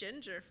say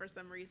ginger for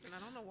some reason.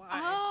 I don't know why.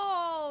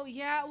 Oh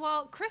yeah.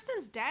 Well,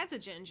 Kristen's dad's a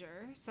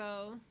ginger,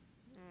 so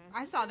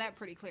I saw that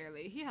pretty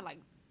clearly. He had like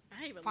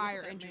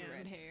fire engine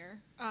red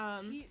hair.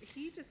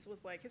 He just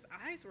was like, his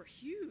eyes were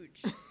huge.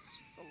 It's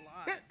just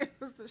a lot. It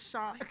was the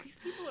shock. Like, these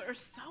people are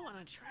so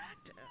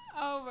unattractive.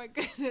 Oh my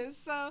goodness.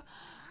 So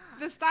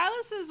the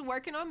stylist is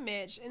working on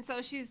Mitch, and so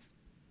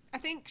I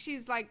think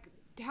she's like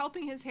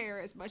helping his hair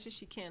as much as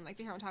she can, like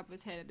the hair on top of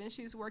his head. And then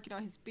she's working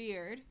on his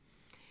beard.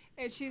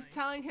 And she's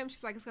telling him,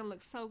 she's like, it's going to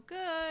look so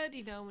good.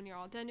 You know, when you're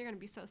all done, you're going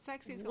to be so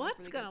sexy.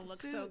 What's going to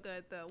look so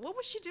good, though? What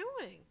was she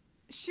doing?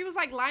 she was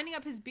like lining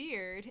up his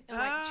beard and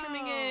like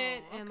trimming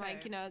it, and okay.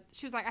 like, you know,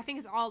 she was like, I think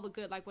it's all look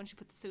good like when she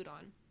put the suit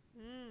on.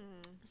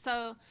 Mm.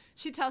 So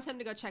she tells him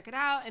to go check it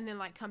out and then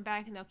like come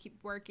back and they'll keep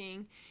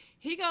working.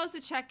 He goes to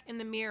check in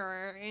the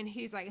mirror and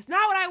he's like, it's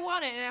not what I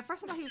wanted. And at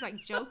first I thought he was like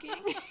joking.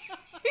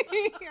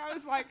 I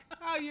was like,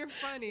 oh, you're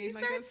funny. He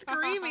like, started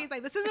screaming. He's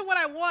like, this isn't what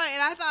I want.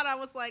 And I thought I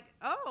was like,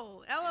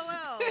 oh,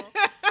 LOL.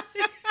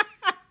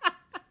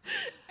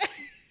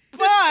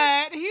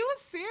 But he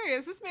was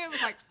serious. This man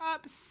was like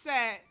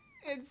upset.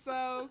 And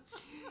so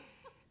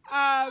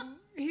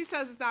he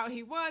says it's not what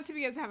he wants. He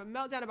begins to have a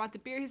meltdown about the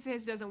beard. He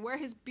says he doesn't wear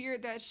his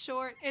beard that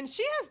short. And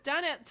she has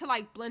done it to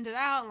like blend it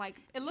out and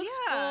like it looks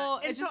full.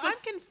 And so I'm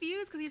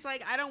confused because he's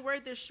like, I don't wear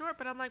this short.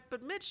 But I'm like,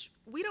 but Mitch,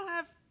 we don't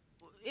have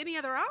any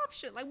other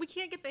option. Like, we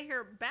can't get the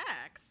hair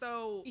back.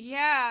 So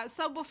yeah.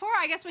 So before,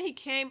 I guess when he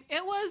came,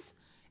 it was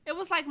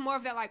like more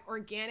of that like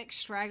organic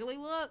straggly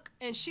look.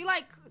 And she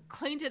like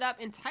cleaned it up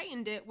and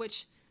tightened it,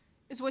 which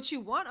is what you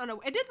want on a.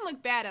 It didn't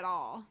look bad at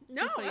all.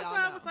 No, so that's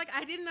why I was like,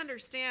 I didn't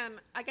understand.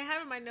 Like, I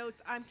have in my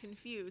notes, I'm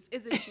confused.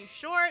 Is it too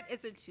short?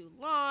 Is it too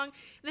long? And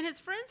then his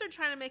friends are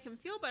trying to make him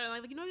feel better.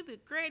 Like, you know, you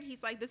look great.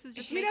 He's like, this is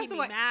just making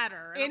me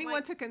madder. And anyone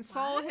like, to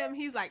console what? him.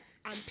 He's like,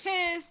 I'm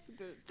pissed.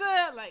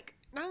 Like,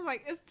 and I was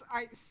like,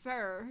 it's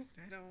sir.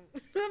 I don't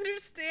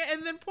understand.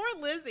 And then poor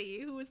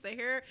Lizzie, who was the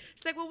hair,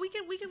 she's like, well, we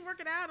can work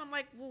it out. I'm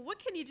like, well, what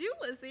can you do,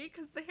 Lizzie?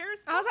 Because the hair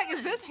is. I was like,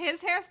 is this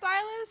his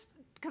hairstylist?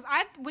 Because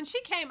when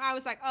she came, I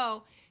was like,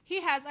 oh,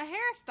 he has a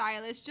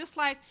hairstylist, just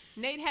like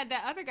Nate had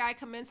that other guy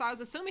come in. So I was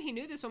assuming he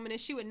knew this woman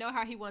and she would know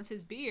how he wants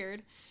his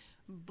beard.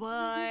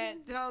 But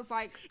then I was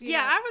like,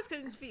 yeah, I was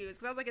confused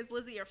because I was like, is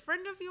Lizzie a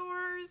friend of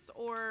yours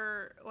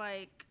or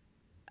like,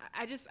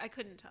 I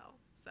couldn't tell.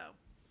 So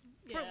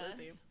poor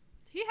Lizzie.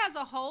 He has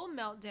a whole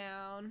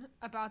meltdown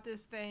about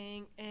this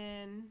thing,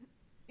 and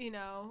you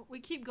know, we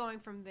keep going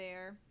from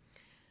there.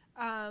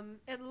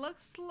 It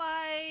looks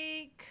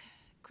like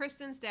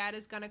Kristen's dad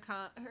is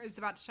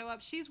about to show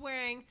up. She's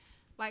wearing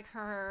like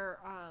her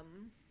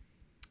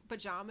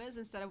pajamas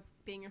instead of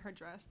being in her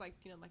dress, like,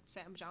 you know, like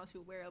satin pajamas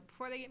people wear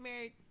before they get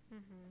married.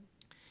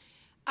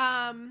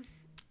 Mm-hmm.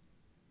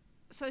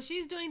 So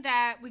she's doing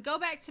that. We go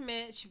back to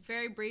Mitch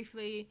very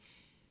briefly.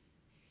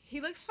 He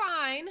looks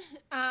fine,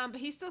 but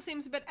he still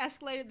seems a bit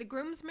escalated. The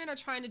groomsmen are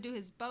trying to do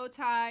his bow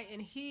tie,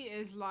 and he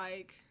is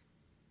like,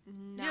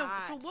 not. Yeah,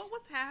 so what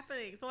was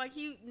happening? So like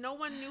no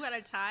one knew how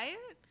to tie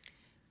it?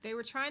 They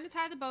were trying to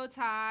tie the bow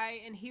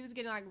tie, and he was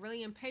getting like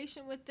really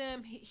impatient with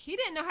them. He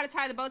didn't know how to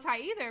tie the bow tie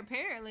either,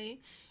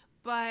 apparently.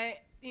 But,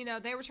 you know,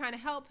 they were trying to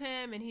help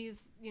him, and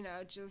he's, you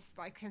know, just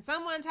like, can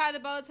someone tie the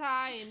bow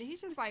tie? And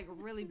he's just like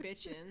really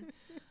bitching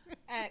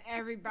at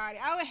everybody.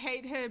 I would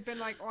hate to have been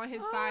like on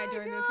his side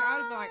during this. I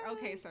would have been like,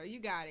 okay, sir, you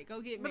got it.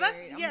 Go get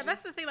married.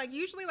 That's the thing. Like,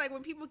 usually, like,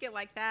 when people get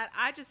like that,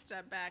 I just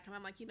step back, and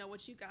I'm like, you know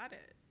what? You got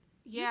it.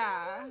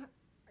 Yeah.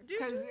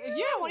 Because if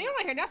you don't want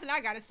to hear nothing I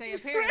got to say,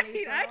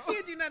 apparently. Right. So. I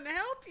can't do nothing to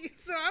help you,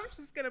 so I'm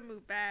just going to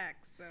move back.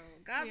 So,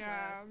 God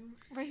bless.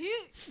 But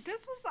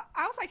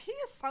I was like, he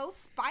is so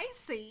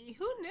spicy.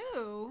 Who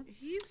knew?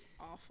 He's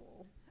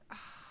awful.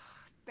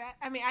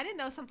 I didn't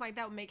know something like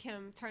that would make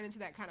him turn into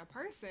that kind of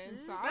person.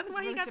 So that's why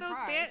really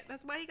surprised.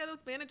 That's why he got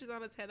those bandages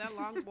on his head, that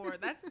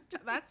longboard.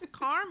 That's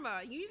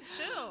karma. You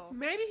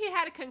chill.Maybe he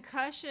had a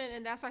concussion,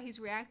 and that's why he's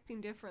reacting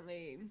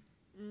differently.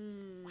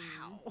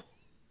 Wow.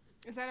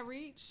 Is that a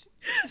reach?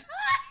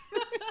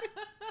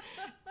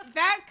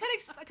 That could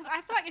because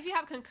I feel like if you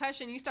have a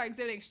concussion, you start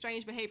exhibiting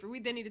strange behavior. We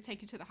then need to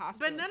take you to the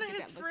hospital. But none of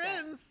his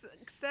friends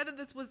said that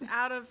this was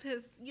out of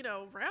his,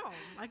 realm.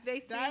 Like they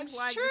seemed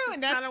like true, this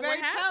and that's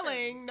very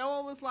telling. No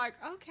one was like,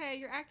 "Okay,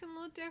 you're acting a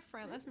little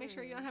different. Let's make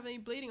sure you don't have any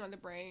bleeding on the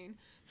brain."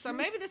 So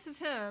maybe this is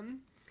him.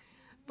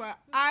 But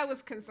I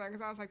was concerned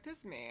because I was like,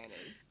 "This man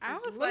is." I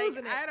was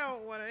losing it. I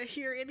don't want to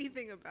hear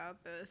anything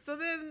about this. So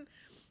then,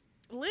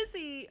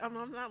 Lizzie,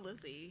 not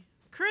Lizzie.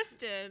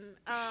 Kristen,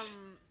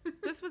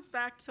 this was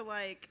back to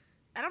like,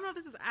 I don't know if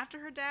this is after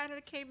her dad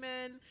had came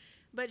in,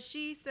 but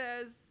she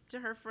says to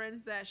her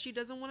friends that she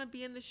doesn't want to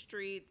be in the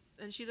streets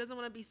and she doesn't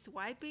want to be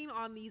swiping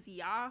on these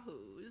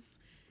yahoos.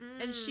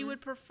 And she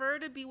would prefer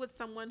to be with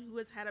someone who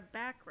has had a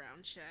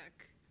background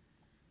check.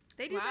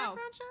 They do background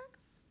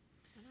checks?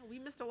 I don't know, we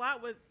missed a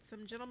lot with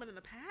some gentlemen in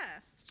the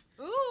past.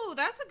 Ooh,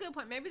 that's a good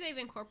point. Maybe they've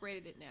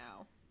incorporated it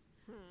now.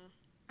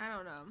 I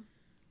don't know.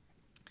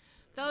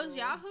 Those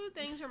Yahoo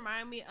things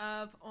remind me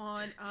of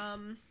on,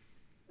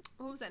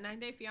 what was that, 90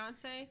 Day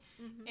Fiancé?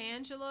 Mm-hmm.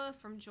 Angela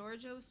from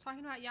Georgia was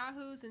talking about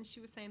Yahoos, and she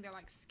was saying they're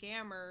like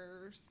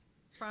scammers.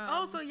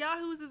 So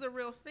Yahoos is a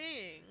real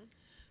thing.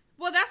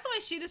 Well, that's the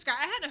way she described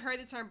it. I hadn't heard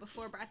the term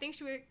before, but I think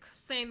she was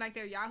saying like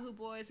they're Yahoo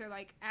boys or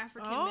like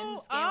African men who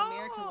scam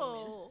American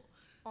women.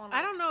 On,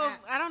 like,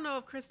 I don't know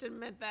if Kristen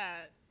meant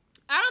that.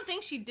 I don't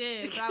think she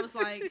did, but I was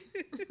like...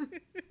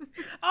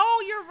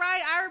 Oh, you're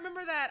right. I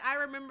remember that. I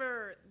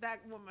remember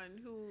that woman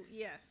who,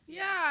 yes.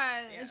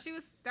 Yeah, yes.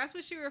 And that's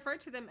what she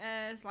referred to them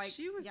as, like,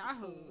 she was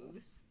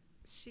Yahoos.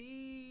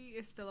 She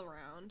is still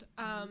around.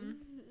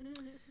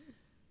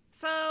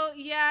 So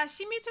yeah,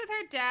 she meets with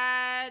her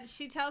dad.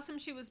 She tells him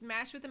she was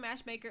matched with the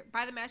matchmaker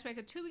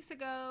 2 weeks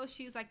ago.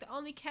 She's like, the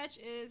only catch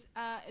is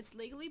it's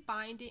legally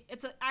binding.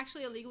 It's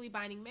actually a legally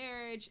binding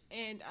marriage,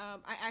 and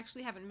I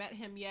actually haven't met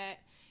him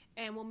yet,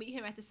 and we'll meet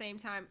him at the same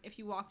time if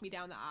you walk me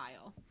down the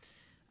aisle.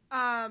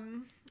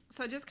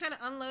 So just kind of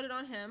unloaded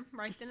on him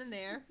right then and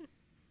there.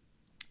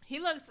 He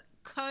looks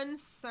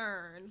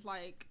concerned,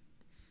 like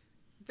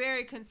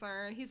very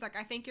concerned. He's like,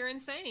 I think you're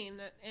insane,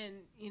 and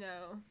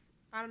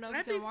I don't know if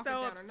I'd he's be gonna walk so her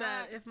down or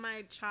not. upset if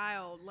my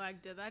child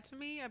like did that to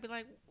me. I'd be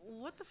like,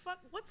 what the fuck?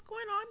 What's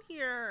going on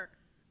here?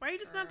 Why are you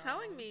just not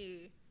telling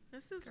me?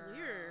 This is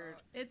weird.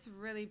 It's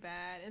really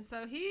bad. And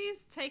so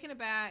he's taken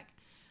aback.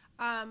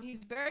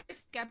 He's very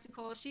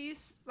skeptical.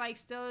 She's like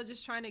still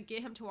just trying to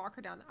get him to walk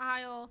her down the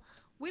aisle.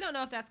 We don't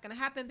know if that's going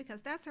to happen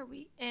because that's where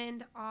we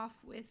end off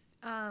with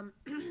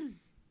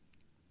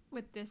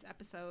with this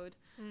episode,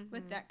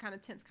 with that kind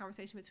of tense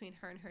conversation between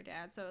her and her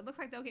dad. So it looks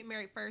like they'll get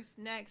married first,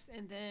 next,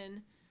 and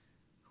then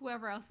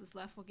whoever else is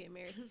left will get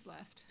married. Who's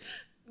left?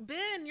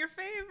 Ben, your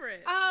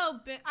favorite. Oh,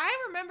 Ben. I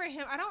remember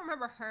him. I don't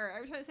remember her.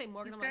 Every time they say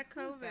Morgan, He's I'm got like,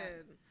 who's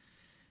that?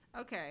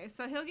 COVID. Okay,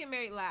 so he'll get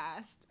married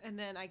last, and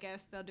then I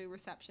guess they'll do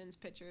receptions,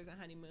 pictures,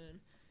 and honeymoon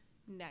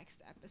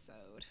next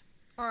episode.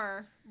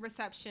 Or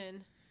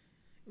reception,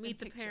 Meet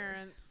the pictures.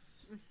 parents.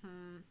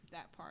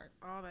 That part.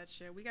 All that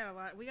shit. We got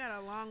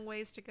a long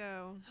ways to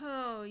go.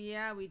 Oh,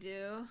 yeah, we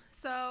do.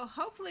 So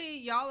hopefully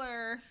y'all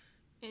are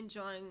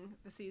enjoying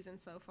the season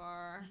so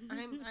far.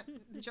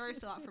 The jury's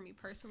still out for me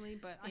personally,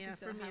 but I can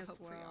still have hope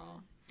for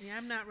y'all. Yeah,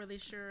 I'm not really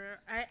sure.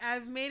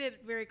 I've made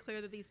it very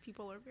clear that these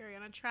people are very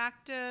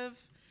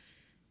unattractive.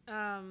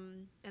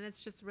 And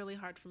it's just really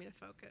hard for me to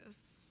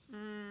focus,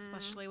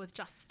 especially with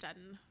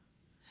Justin.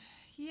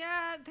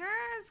 Yeah,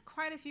 there's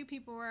quite a few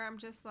people where I'm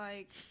just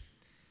like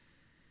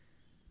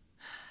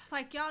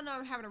y'all know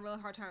I'm having a really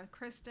hard time with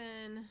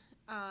Kristen,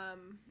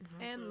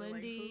 and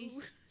Lindy.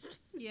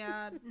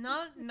 Yeah,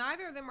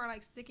 neither of them are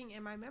like sticking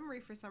in my memory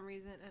for some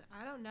reason, and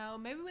I don't know.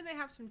 Maybe when they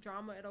have some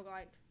drama, it'll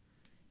like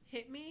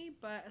hit me.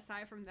 But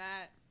aside from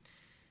that,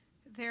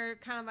 they're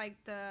kind of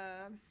like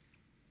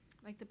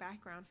the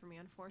background for me,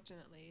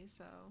 unfortunately.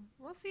 So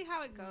we'll see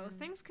how it goes.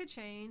 Things could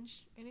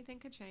change. Anything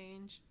could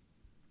change.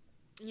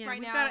 Yeah,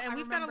 right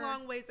we've got a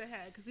long ways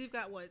ahead because we've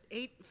got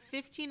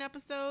 15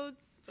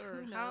 episodes,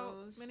 or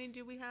how many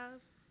do we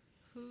have?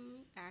 Who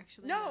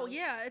actually? No, knows?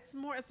 yeah, it's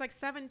more. It's like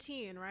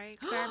 17, right?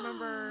 Because I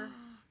remember.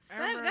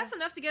 That's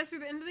enough to get us through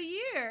the end of the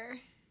year.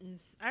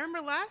 I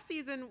remember last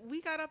season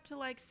we got up to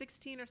like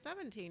 16 or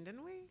 17,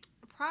 didn't we?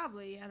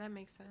 Probably, yeah, that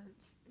makes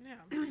sense.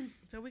 Yeah.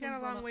 So we got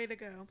a long way to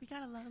go. We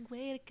got a long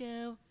way to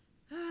go.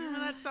 Remember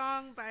that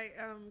song by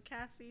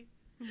Cassie?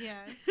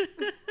 Yes.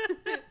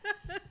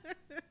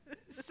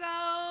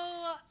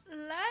 So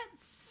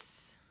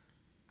let's.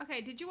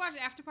 Okay, did you watch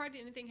After Party?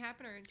 Did anything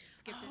happen or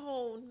skipped it?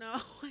 Oh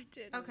no, I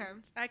didn't. Okay,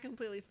 I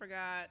completely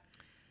forgot.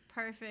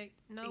 Perfect.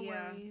 No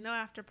worries. No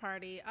After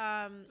Party.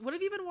 What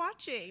have you been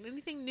watching?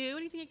 Anything new?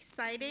 Anything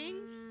exciting?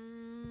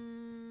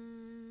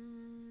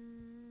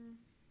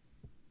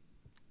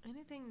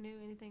 Anything new?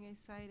 Anything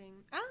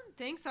exciting? I don't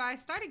think so. I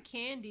started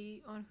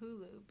Candy on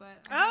Hulu,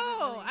 but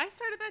I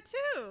started that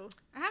too.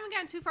 I haven't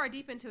gotten too far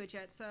deep into it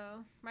yet,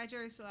 so my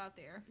jury's still out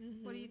there.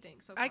 What do you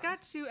think so far? I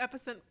got to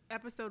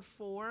episode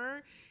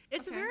 4.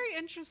 It's very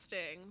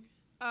interesting.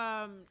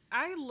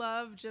 I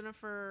love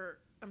Jessica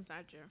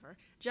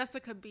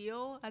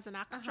Biel as an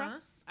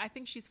actress. I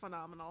think she's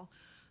phenomenal.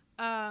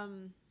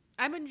 I'm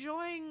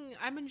enjoying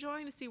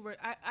to see where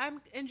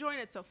I'm enjoying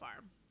it so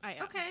far. I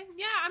am. Okay.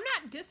 Yeah, I'm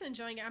not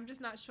disenjoying it. I'm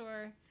just not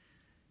sure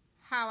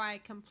how I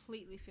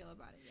completely feel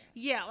about it yet.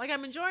 Yeah, like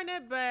I'm enjoying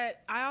it,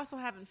 but I also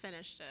haven't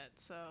finished it.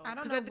 So I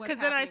don't know because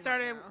then I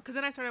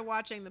started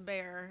watching The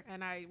Bear,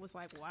 and I was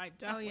like, well, I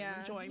definitely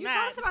enjoying that. You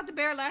told us about The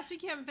Bear last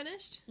week. You haven't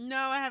finished? No,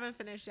 I haven't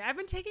finished it. I've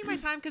been taking my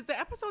time because the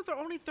episodes are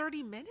only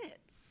 30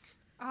 minutes.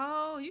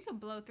 Oh, you can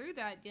blow through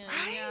that again.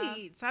 Right.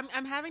 Yeah. So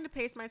I'm having to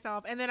pace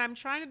myself, and then I'm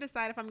trying to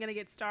decide if I'm going to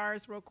get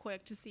Stars real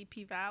quick to see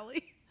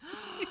P-Valley.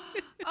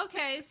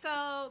 Okay,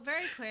 so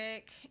very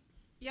quick.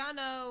 Y'all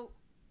know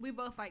we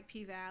both like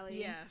P-Valley.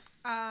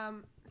 Yes.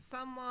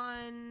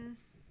 Someone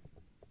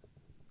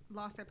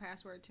lost their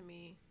password to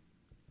me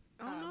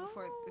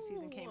before the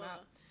season came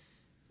out.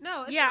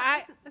 No,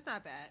 it's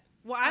not bad.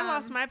 Well, I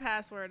lost my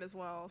password as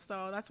well,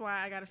 so that's why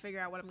I got to figure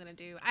out what I'm gonna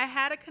do. I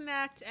had a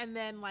Connect, and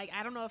then like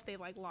I don't know if they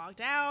like logged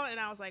out, and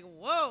I was like,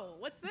 "Whoa,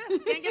 what's this?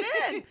 Can't get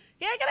in!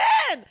 Can't get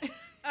in!"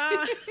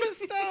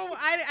 So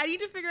I need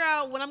to figure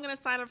out when I'm gonna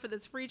sign up for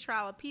this free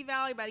trial of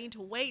P-Valley, but I need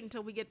to wait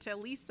until we get to at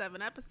least 7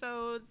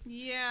 episodes.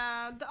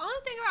 Yeah, the only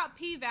thing about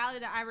P-Valley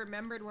that I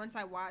remembered once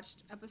I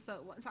watched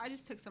episode 1, so I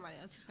just took somebody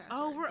else's password.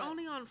 Oh, we're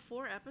only on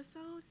 4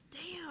 episodes?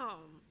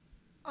 Damn.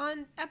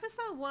 On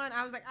episode 1,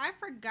 I was like, I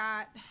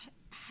forgot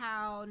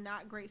how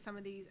not great some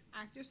of these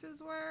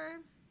actresses were.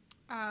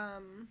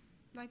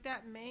 Like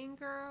that main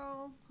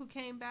girl who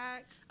came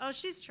back. Oh,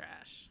 she's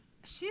trash.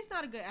 she's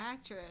not a good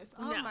actress.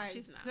 Oh No, my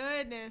she's not.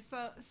 goodness.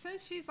 So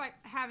since she's like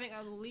having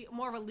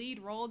more of a lead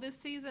role this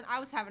season, I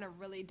was having a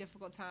really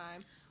difficult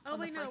time. Oh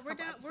wait, no, we're up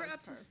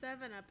episodes to of her.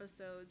 7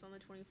 episodes on the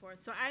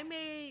 24th. So I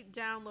may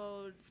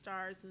download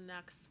Stars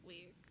next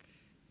week.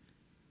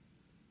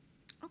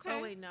 Okay.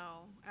 Oh wait,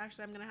 no.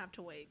 Actually, I'm gonna have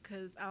to wait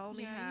because I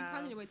only You have.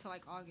 probably need to wait till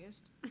like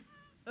August.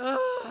 Ugh,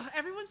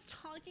 everyone's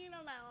talking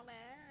about it.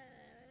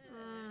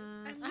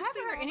 I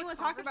haven't heard anyone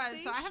talk about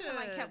it, so I haven't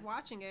like kept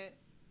watching it.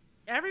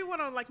 Everyone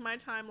on like my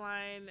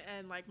timeline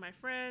and like my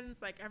friends,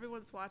 like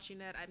everyone's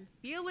watching it. I'm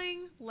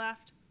feeling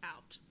left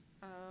out.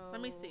 Oh.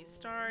 Let me see.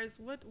 Stars.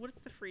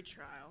 What's the free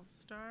trial?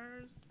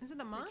 Stars. Is it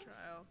a free month?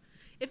 Trial.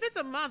 If it's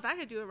a month, I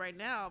could do it right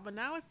now. But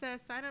now it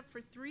says sign up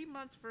for 3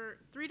 months for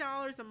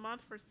 $3 a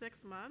month for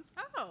 6 months.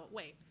 Oh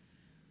wait,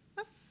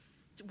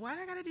 why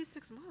do I gotta do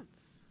 6 months?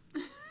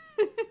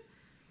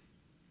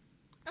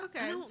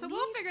 Okay, so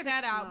we'll figure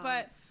that out.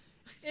 But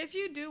if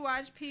you do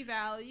watch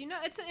P-Valley, you know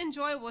it's an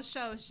enjoyable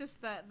show. It's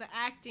just the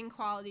acting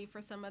quality for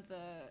some of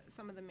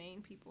the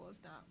main people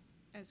is not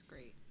as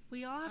great.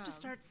 We all have to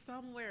start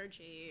somewhere,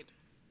 Jade.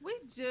 We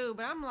do,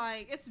 but I'm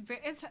like, it's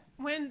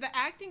when the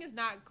acting is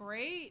not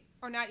great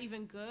or not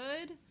even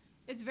good,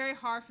 it's very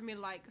hard for me to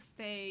like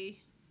stay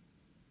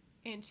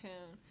in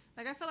tune.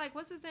 Like I feel like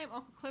what's his name,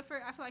 Uncle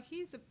Clifford? I feel like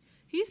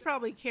He's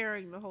probably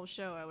carrying the whole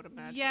show, I would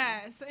imagine.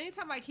 Yeah. So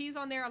anytime like he's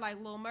on there, or, like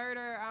Little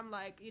Murder, I'm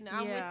like, you know,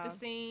 I'm with the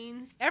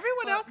scenes.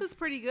 Everyone else is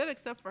pretty good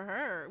except for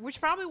her, which is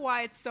probably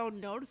why it's so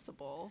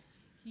noticeable.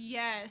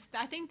 Yes,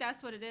 I think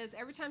that's what it is.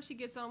 Every time she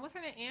gets on, what's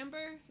her name?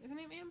 Amber? Is her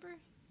name Amber?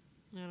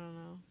 I don't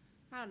know.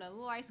 I don't know.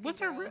 Little ice cream. What's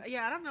her real?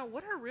 Yeah, I don't know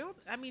what her real.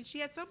 I mean, she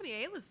had so many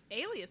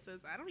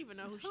aliases. I don't even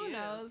know who she is. Who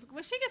knows?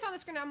 When she gets on the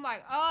screen, I'm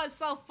like, oh, it's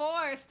so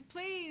forced.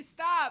 Please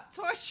stop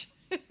torture.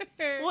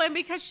 Well, and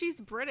because she's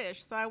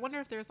British, so I wonder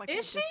if there's like.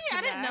 Is she? I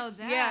didn't know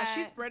that. Yeah,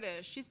 she's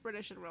British. She's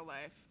British in real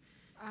life.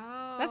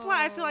 Oh. That's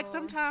why I feel like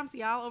sometimes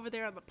y'all over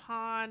there on the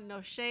pond,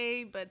 no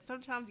shade, but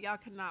sometimes y'all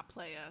cannot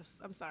play us.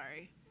 I'm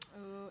sorry.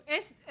 Ooh,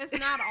 it's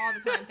not an all the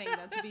time thing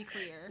though, to be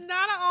clear. It's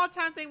not an all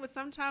time thing, but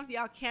sometimes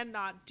y'all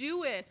cannot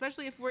do it,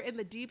 especially if we're in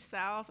the deep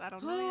south. I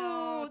don't know.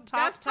 Y'all.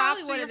 That's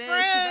probably what it is.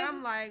 Because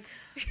I'm like,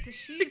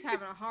 she's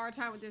having a hard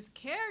time with this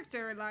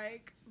character.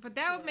 Like, but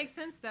that would make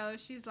sense though.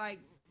 If she's like,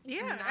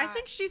 yeah, I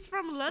think she's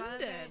from London.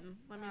 Southern.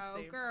 Let me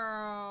see. Oh,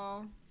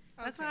 girl.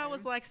 That's why I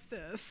was like,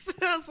 sis.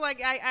 I was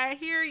like, I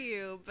hear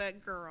you,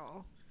 but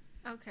girl.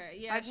 Okay,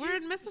 yeah, like we're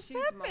in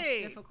Mississippi. She's the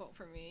most difficult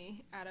for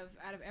me out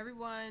of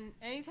everyone.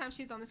 Anytime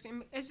she's on the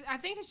screen, I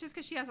think it's just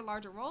because she has a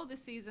larger role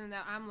this season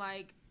that I'm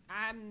like,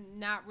 I'm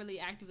not really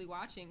actively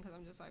watching because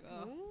I'm just like,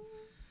 oh.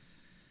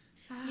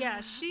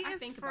 Yeah, she is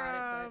think from.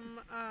 About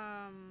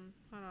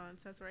Hold on, it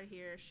says right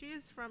here.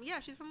 She's from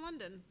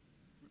London.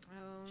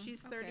 Oh,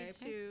 she's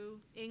 32,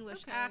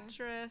 English Okay.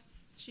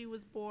 actress. She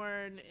was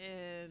born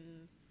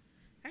in.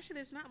 Actually,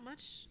 there's not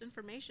much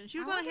information. She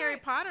was I on a wonder- Harry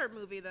Potter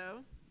movie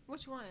though.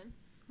 Which one?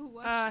 Who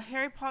was she?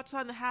 Harry Potter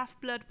and the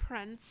Half-Blood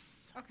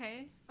Prince.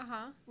 Okay.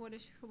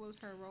 Who was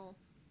her role?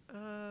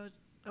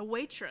 A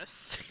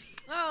waitress.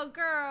 Oh,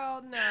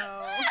 girl,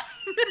 no.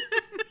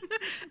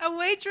 A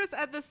waitress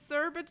at the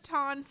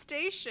Surbiton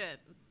station.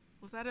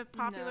 Was that a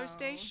popular No.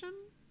 station?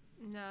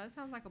 No, it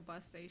sounds like a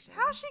bus station.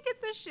 How'd she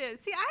get this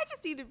shit? See, I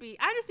just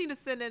need to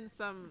send in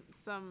some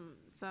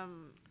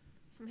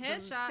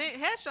headshots.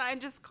 Headshot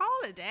and just call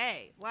it a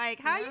day. Like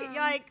how you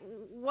Yeah. like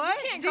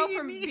what? You can't do go you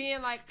from mean?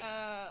 being like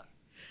a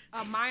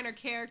minor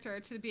character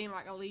to being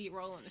like a lead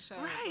role in the show.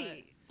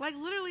 Right. Like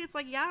literally, it's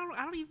like I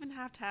don't even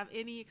have to have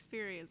any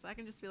experience. I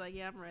can just be like,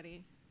 yeah, I'm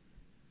ready.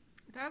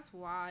 But that's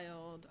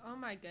wild. Oh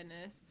my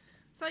goodness.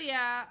 So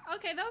yeah,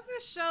 okay, those are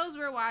the shows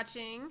we're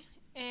watching,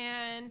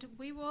 and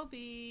we will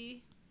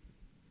be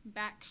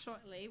back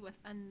shortly with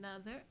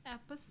another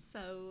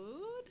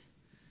episode.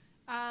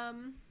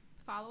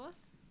 Follow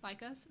us,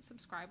 like us,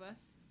 subscribe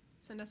us,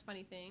 send us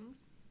funny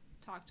things,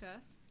 talk to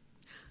us.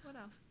 What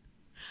else?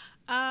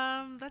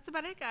 That's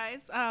about it,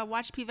 guys.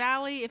 Watch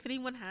P-Valley. If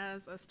anyone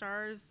has a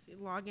Stars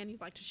login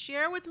you'd like to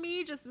share with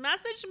me, just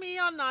message me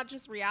on Not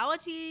Just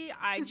Reality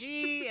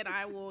IG, and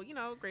I will,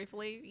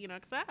 gratefully,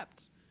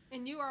 accept.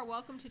 And you are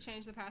welcome to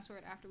change the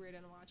password after we're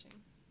done watching.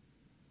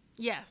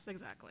 Yes,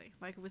 exactly.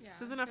 Like this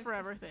Yeah, isn't a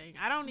forever thing.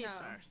 I don't need No.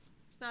 Stars.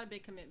 It's not a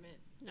big commitment.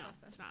 No,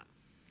 Trust us. it's not.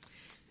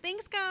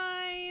 Thanks,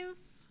 guys.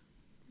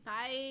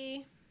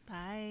 Bye.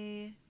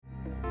 Bye.